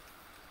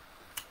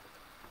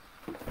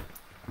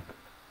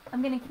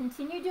going to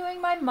continue doing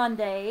my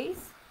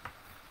Mondays,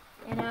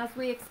 and as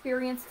we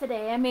experienced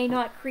today, I may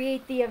not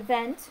create the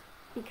event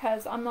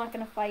because I'm not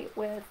going to fight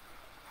with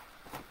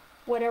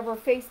whatever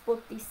Facebook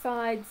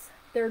decides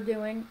they're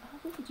doing. Oh,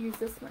 we could use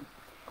this one.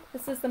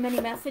 This is the mini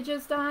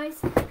messages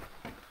dies,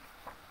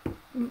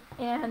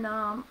 and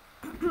I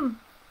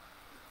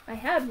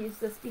have used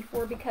this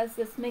before because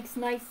this makes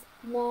nice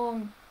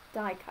long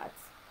die cuts.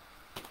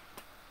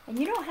 And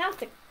you don't have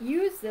to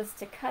use this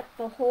to cut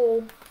the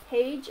whole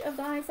page of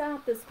dies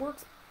out. This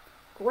works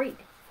great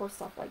for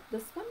stuff like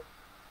this one.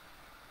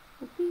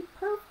 Would be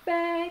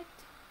perfect.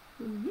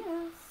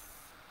 Yes.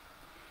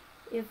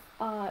 If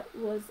it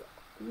was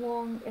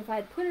long, if I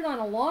had put it on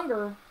a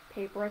longer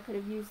paper, I could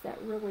have used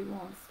that really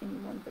long skinny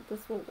one, but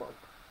this will work.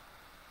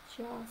 It's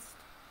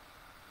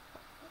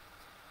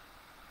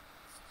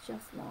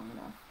just long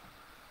enough.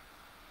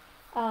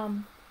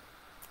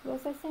 What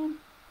was I saying?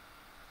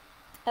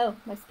 Oh,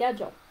 my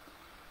schedule.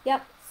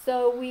 Yep,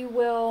 so we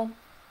will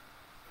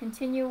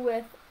continue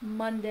with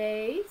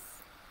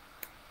Mondays.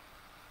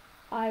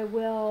 I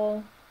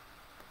will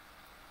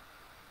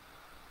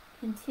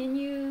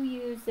continue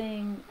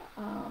using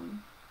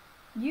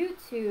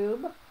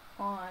YouTube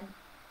on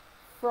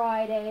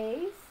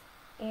Fridays,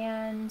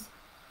 and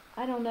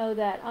I don't know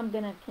that I'm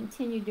going to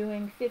continue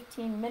doing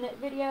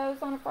 15-minute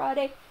videos on a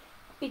Friday,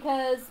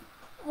 because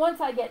once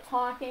I get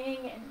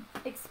talking and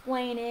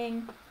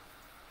explaining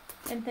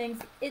and things,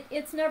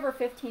 it's never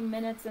 15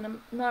 minutes, and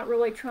I'm not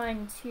really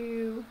trying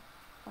to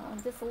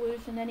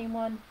disillusion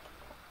anyone.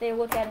 They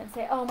look at it and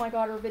say, oh my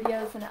god, our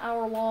video is an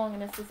hour long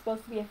and it's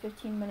supposed to be a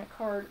 15-minute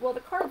card. Well,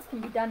 the cards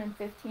can be done in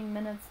 15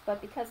 minutes,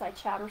 but because I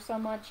chatter so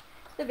much,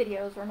 the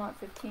videos are not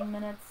 15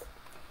 minutes.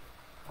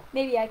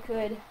 Maybe I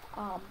could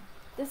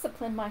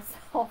discipline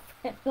myself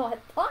and not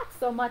talk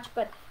so much,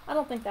 but I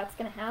don't think that's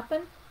going to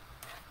happen.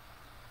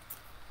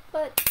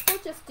 But we'll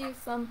just do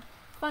some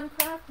fun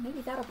craft. Maybe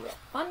that'll be it.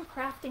 Fun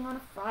crafting on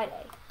a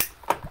Friday.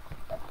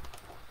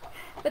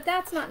 But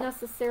that's not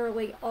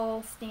necessarily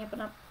all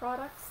Stampin' Up!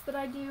 Products that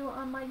I do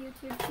on my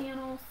YouTube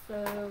channel.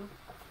 So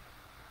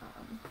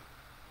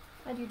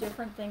I do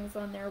different things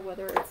on there,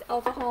 whether it's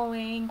alcohol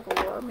ink,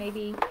 or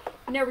maybe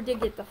I never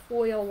did get the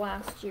foil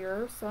last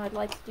year, so I'd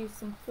like to do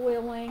some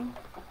foiling.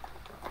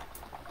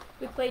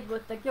 We played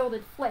with the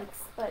gilded flakes,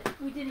 but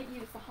we didn't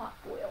use the hot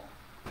foil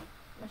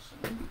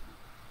machine.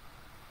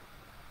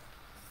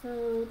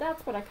 So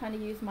that's what I kind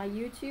of use my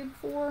YouTube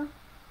for.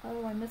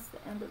 Oh, I missed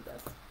the end of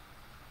this.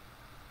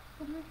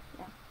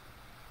 Yeah.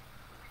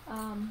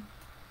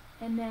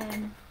 And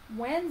then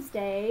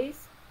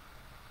Wednesdays,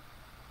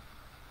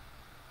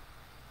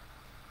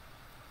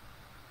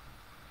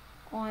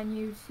 on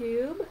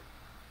YouTube,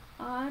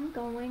 I'm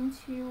going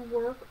to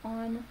work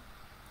on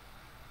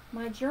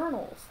my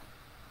journals.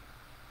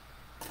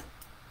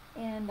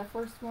 And the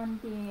first one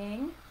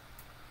being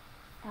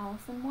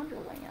Alice in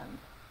Wonderland.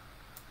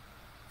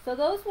 So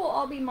those will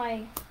all be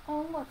my,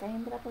 oh look, I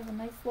ended up with a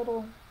nice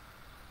little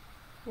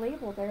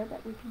label there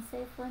that we can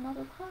save for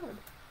another card.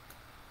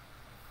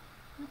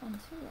 That one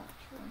too,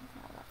 actually.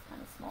 Oh, that's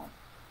kind of small.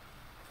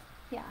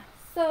 Yeah,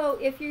 so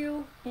if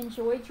you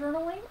enjoy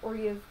journaling, or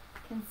you've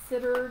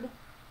considered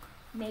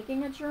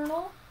making a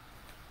journal,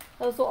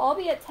 those will all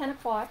be at 10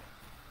 o'clock.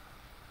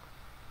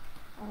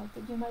 I like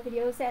to do my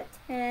videos at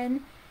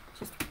 10.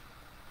 Just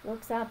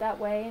works out that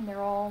way, and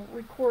they're all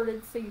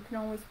recorded, so you can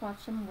always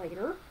watch them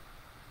later.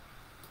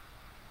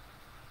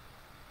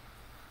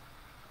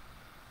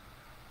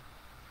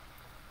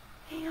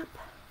 Yep.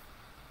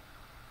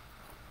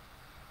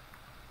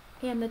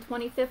 And the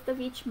 25th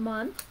of each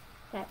month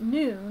at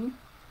noon,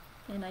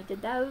 and I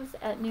did those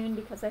at noon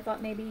because I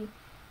thought maybe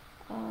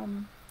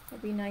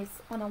it'd be nice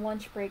on a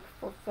lunch break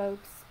for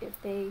folks if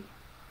they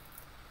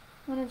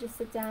want to just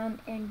sit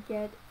down and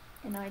get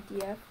an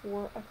idea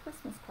for a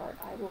Christmas card.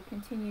 I will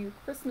continue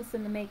Christmas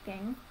in the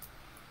Making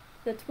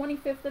the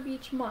 25th of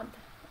each month,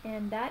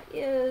 and that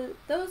is,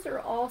 those are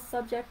all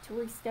subject to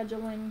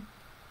rescheduling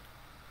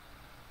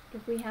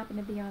if we happen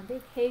to be on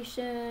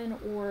vacation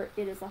or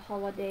it is a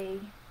holiday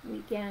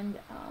weekend,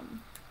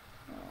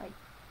 you know, like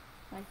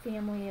my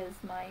family is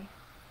my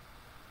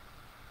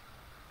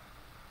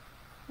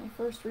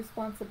first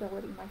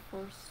responsibility, my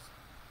first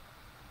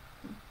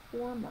and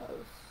foremost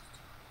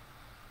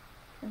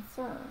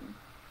concern.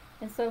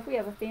 And so if we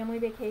have a family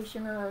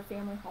vacation or a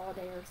family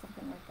holiday or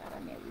something like that, I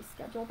may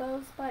reschedule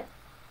those, but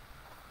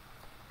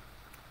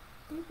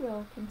we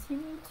will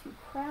continue to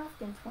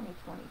craft in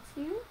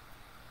 2022.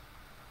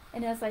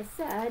 And as I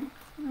said,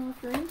 you know,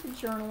 if you're into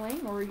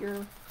journaling or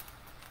you're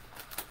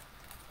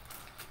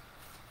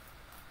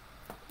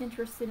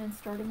interested in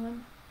starting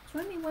one,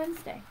 join me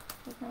Wednesday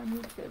over on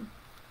YouTube.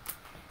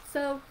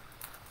 So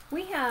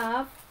we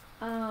have,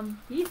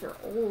 these are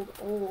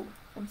old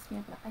from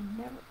Stampin' Up. I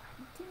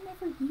did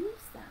never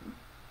use them.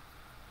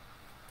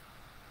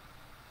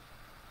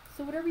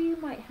 So whatever you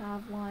might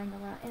have lying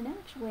around, and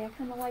actually I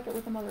kind of like it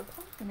with the Mother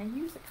Puck, and I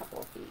use a couple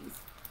of these.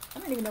 I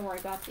don't even know where I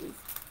got these.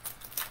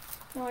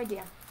 No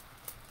idea.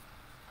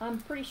 I'm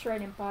pretty sure I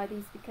didn't buy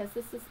these because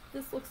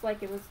this looks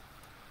like it was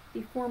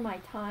before my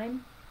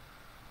time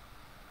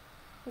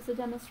as a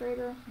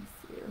demonstrator. Let me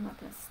see, they're not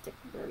going to stick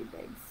very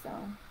big, so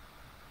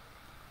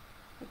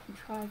I can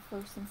try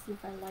first and see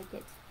if I like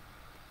it.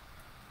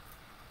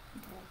 I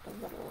think I like the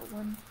littler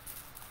one.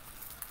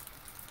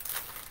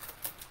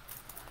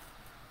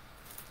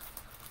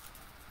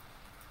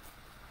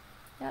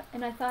 Yep,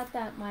 and I thought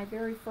that my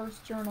very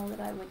first journal that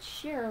I would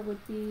share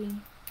would be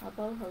a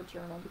boho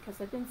journal because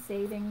I've been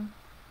saving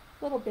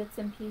little bits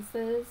and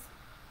pieces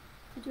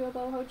to do a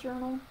boho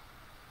journal.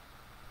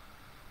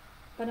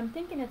 But I'm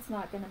thinking it's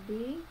not going to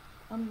be.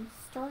 I'm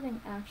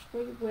starting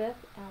actually with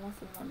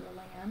Alice in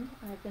Wonderland.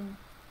 I've been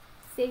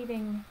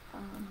saving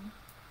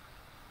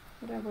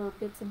whatever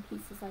bits and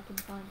pieces I can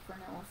find for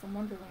an Alice in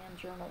Wonderland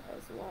journal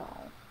as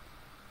well.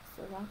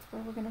 So that's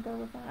where we're going to go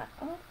with that.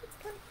 Oh, that's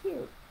kind of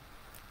cute.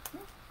 Yeah.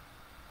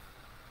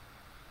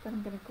 But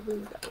I'm going to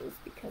glue those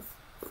because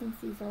since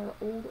these are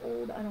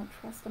old, I don't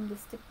trust them to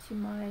stick to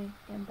my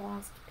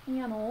embossed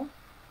panel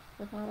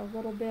without a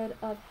little bit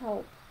of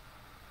help.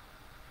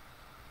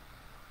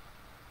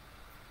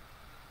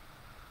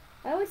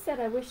 I always said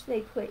I wish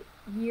they put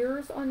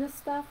years on this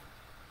stuff.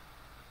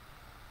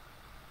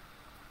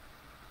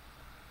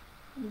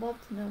 I'd love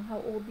to know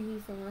how old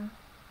these are.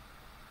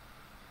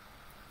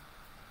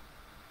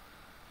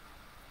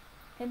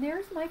 And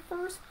there's my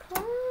first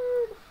card.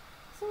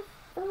 It's our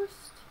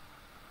first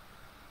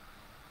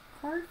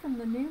card from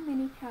the new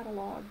mini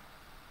catalog.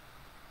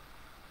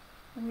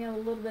 And we have a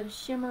little bit of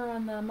shimmer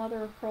on the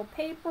mother of pearl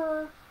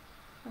paper,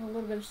 and a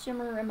little bit of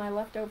shimmer in my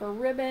leftover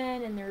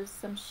ribbon, and there's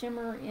some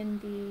shimmer in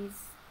these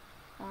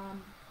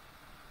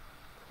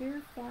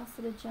clear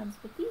faceted gems.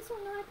 But these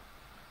are not,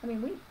 I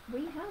mean,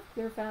 we have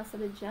clear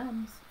faceted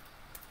gems,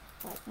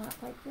 but not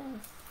like this.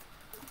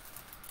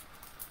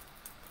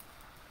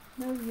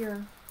 No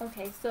year.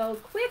 Okay, so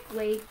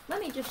quickly, let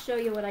me just show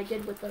you what I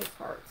did with those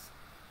hearts.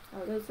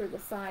 Oh, those are the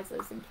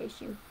sizes in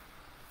case you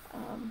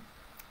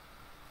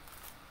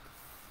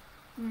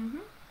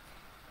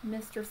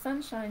Mr.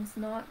 Sunshine's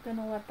not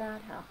gonna let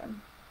that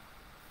happen.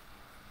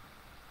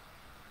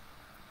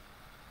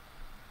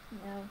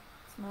 No,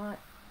 it's not.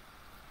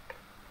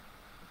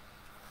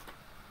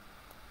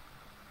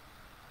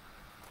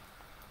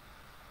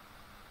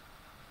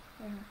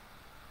 There.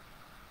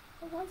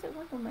 Oh, why is it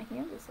working when my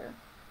hand is there?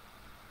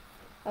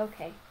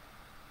 Okay.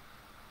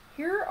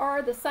 Here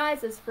are the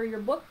sizes for your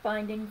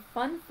bookbinding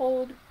fun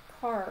fold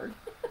card.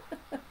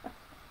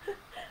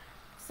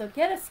 So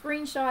get a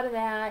screenshot of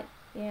that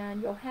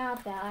and you'll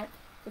have that.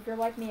 If you're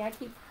like me, I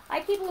keep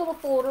a little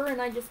folder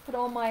and I just put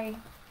all my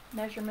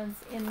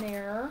measurements in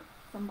there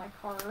from my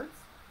cards.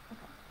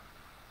 Okay.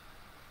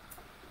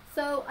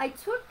 So I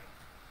took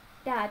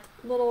that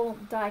little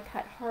die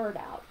cut heart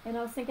out and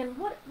I was thinking,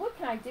 what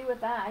can I do with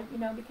that? You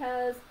know,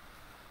 because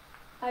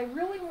I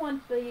really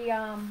want the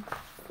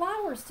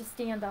flowers to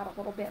stand out a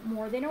little bit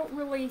more. They don't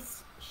really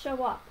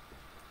show up.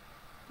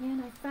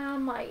 And I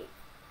found my,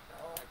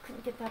 oh, I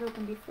couldn't get that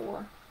open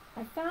before.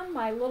 I found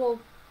my little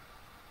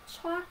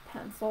chalk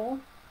pencil,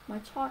 my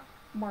chalk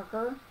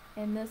marker,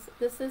 and this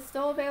is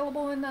still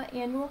available in the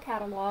annual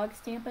catalog,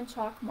 Stampin'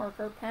 Chalk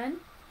Marker Pen.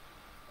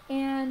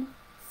 And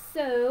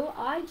so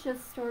I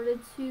just started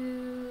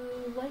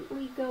to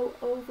lightly go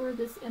over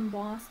this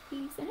embossed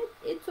piece, and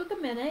it took a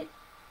minute.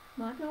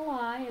 Not gonna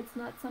lie, it's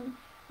not some,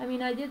 I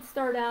mean, I did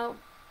start out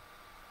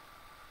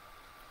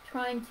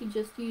trying to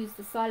just use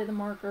the side of the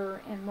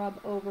marker and rub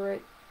over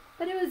it,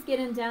 but it was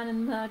getting down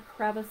in the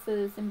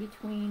crevices in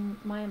between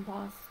my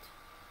embossed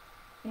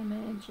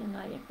image, and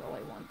I didn't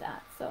really want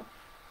that. So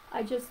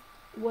I just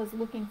was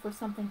looking for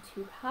something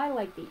to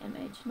highlight the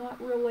image, not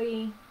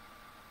really,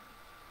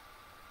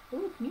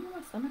 ooh, can you hear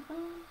my stomach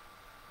growling?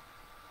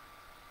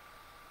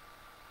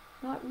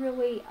 Not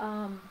really,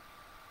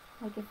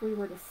 like if we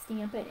were to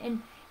stamp it.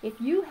 And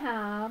if you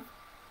have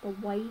the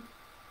white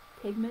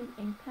pigment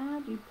ink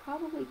pad, you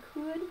probably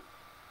could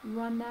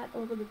run that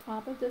over the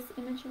top of this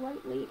image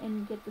lightly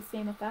and get the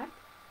same effect.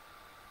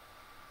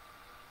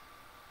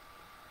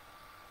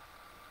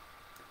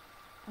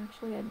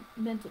 Actually, I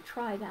meant to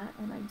try that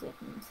and I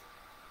didn't.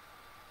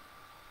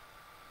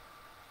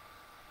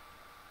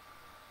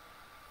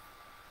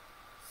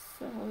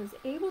 So I was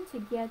able to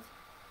get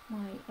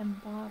my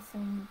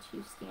embossing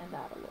to stand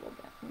out a little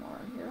bit more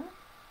here.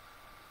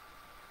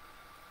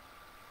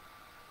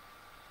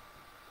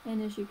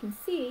 And as you can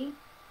see,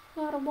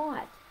 not a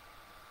lot,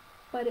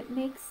 but it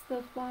makes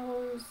the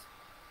flowers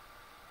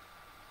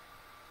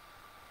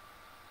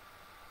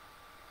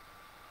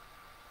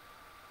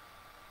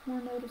more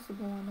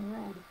noticeable on the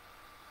red.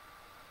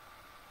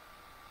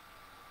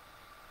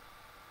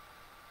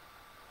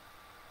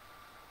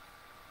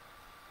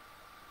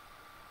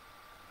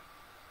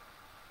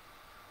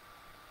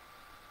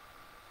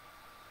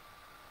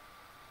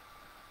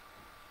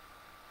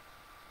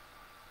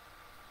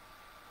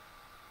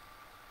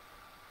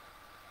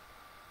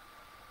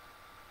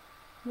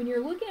 When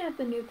you're looking at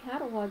the new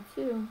catalog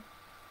too,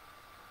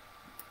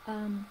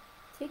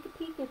 take a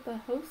peek at the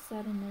host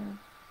set in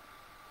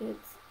there.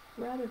 It's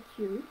rather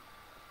cute.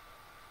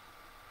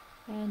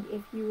 And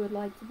if you would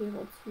like to be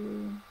able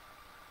to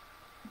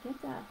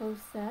get that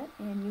host set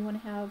and you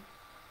want to have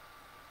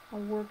a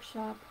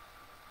workshop,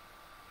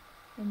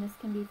 and this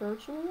can be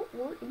virtual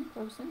or in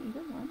person,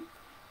 either one.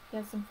 If you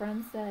have some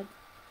friends that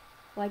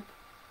like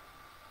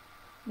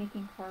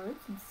making cards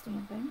and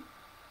stamping,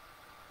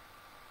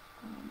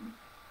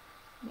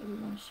 maybe you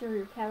want to share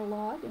your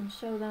catalog and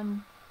show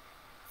them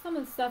some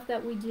of the stuff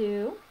that we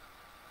do,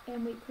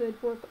 and we could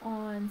work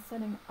on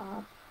setting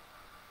up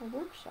a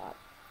workshop.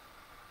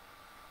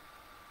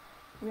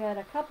 We had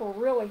a couple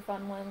really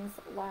fun ones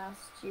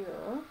last year.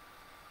 It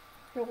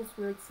feels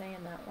weird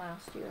saying that,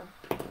 last year.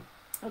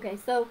 Okay,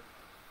 so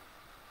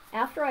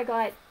after I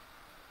got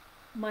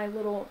my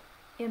little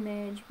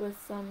image with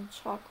some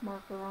chalk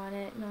marker on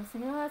it, and I was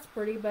thinking, oh, that's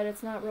pretty, but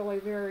it's not really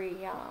very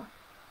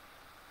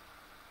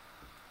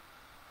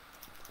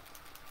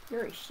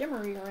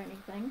shimmery or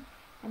anything.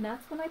 And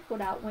that's when I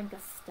put out Wink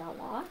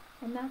Stella,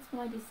 and that's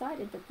when I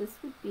decided that this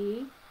would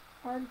be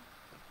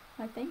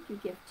my thank you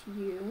gift to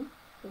you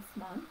this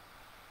month,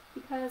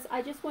 because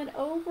I just went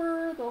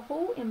over the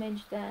whole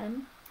image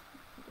then.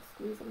 Just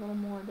squeeze a little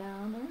more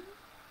down there.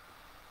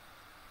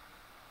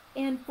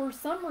 And for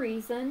some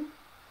reason,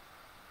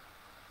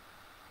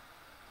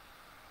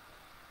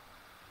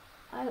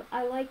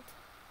 I liked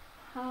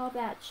how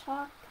that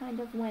chalk kind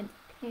of went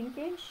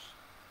pinkish,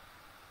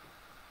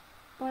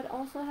 but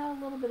also had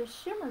a little bit of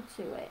shimmer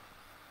to it.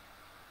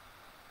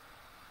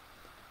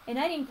 And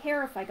I didn't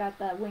care if I got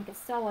the Wink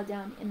Stella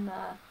down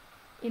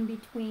in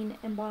between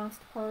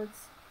embossed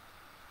parts.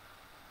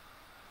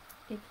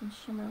 It can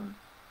shimmer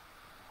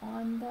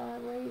on the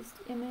raised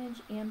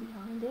image and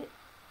behind it.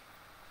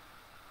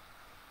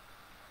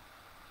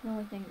 The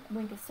only thing,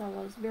 Wink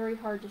Stella is very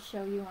hard to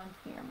show you on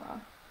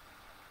camera.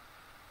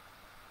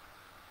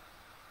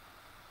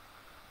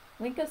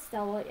 Wink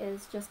Stella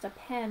is just a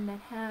pen that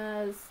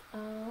has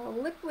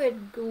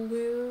liquid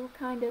glue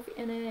kind of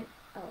in it.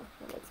 Oh,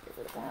 well, let's get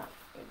rid of that,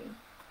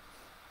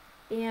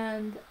 maybe.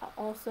 And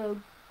also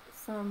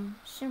some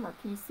shimmer.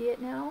 Can you see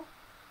it now?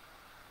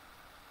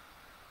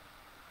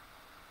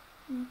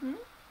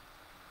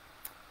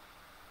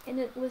 And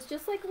it was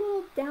just like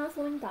little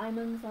dazzling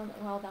diamonds on,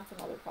 well, that's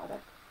another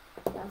product,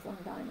 dazzling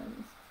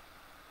diamonds.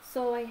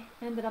 So I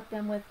ended up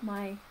then with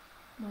my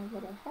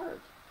little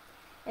heart.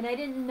 And I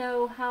didn't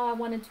know how I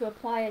wanted to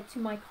apply it to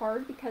my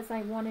card because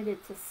I wanted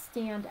it to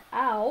stand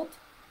out.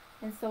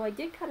 And so I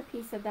did cut a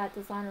piece of that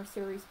designer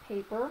series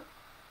paper,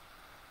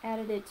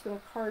 added it to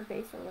a card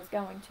base, or was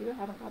going to, I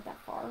haven't got that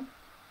far.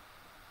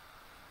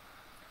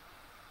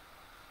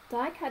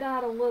 Die cut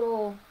out a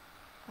little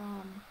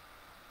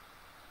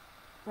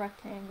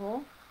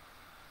rectangle,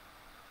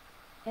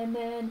 and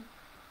then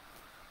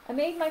I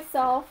made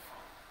myself,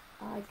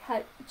 I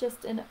cut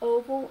just an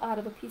oval out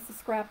of a piece of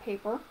scrap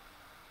paper.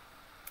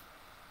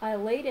 I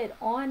laid it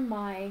on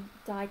my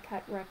die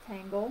cut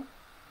rectangle,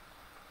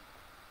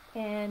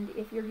 and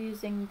if you're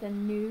using the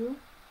new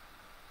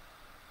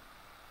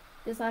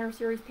designer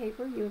series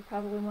paper, you would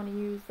probably want to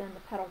use then the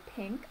Petal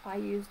Pink. I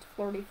used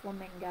Flirty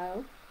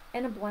Flamingo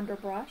and a blender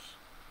brush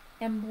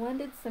and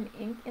blended some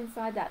ink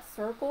inside that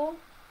circle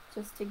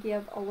just to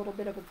give a little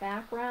bit of a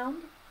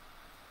background.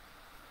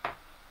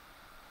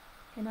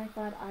 And I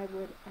thought I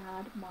would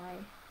add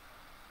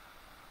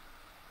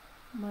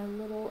my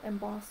little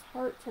embossed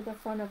heart to the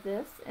front of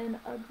this in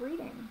a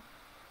greeting.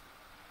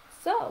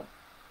 So,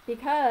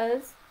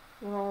 because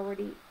we're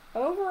already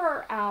over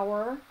our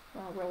hour,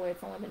 well, really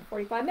it's only been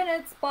 45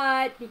 minutes,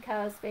 but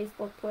because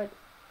Facebook put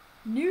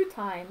new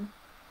time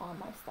on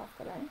my stuff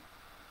today,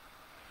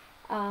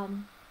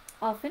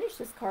 I'll finish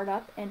this card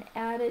up and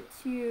add it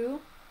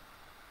to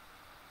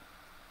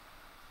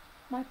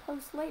my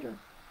post later.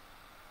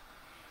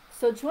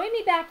 So join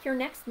me back here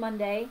next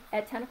Monday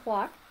at 10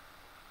 o'clock.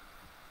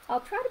 I'll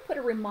try to put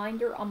a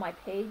reminder on my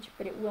page,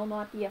 but it will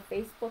not be a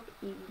Facebook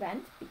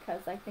event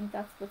because I think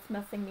that's what's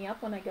messing me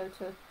up when I go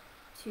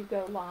to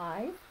go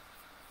live.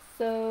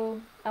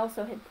 So I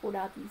also had pulled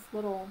out these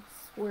little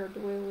square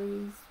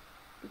doilies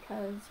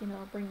because, you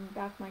know, bringing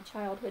back my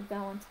childhood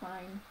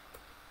Valentine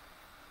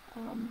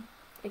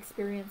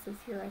experiences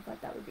here. I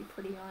thought that would be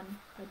pretty on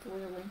a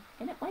doily,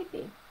 and it might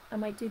be. I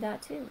might do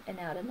that too and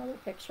add another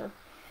picture.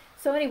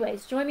 So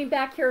anyways, join me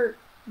back here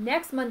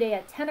next Monday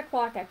at 10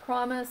 o'clock. I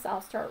promise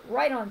I'll start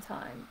right on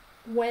time.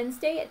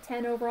 Wednesday at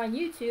 10 over on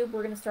YouTube,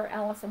 we're going to start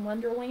Alice in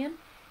Wonderland.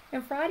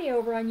 And Friday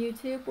over on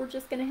YouTube, we're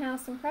just going to have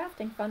some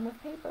crafting fun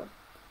with paper.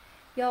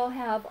 Y'all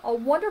have a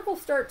wonderful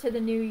start to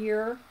the new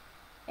year,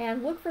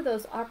 and look for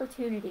those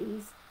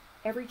opportunities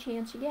every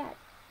chance you get.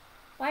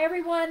 Bye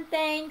everyone.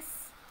 Thanks.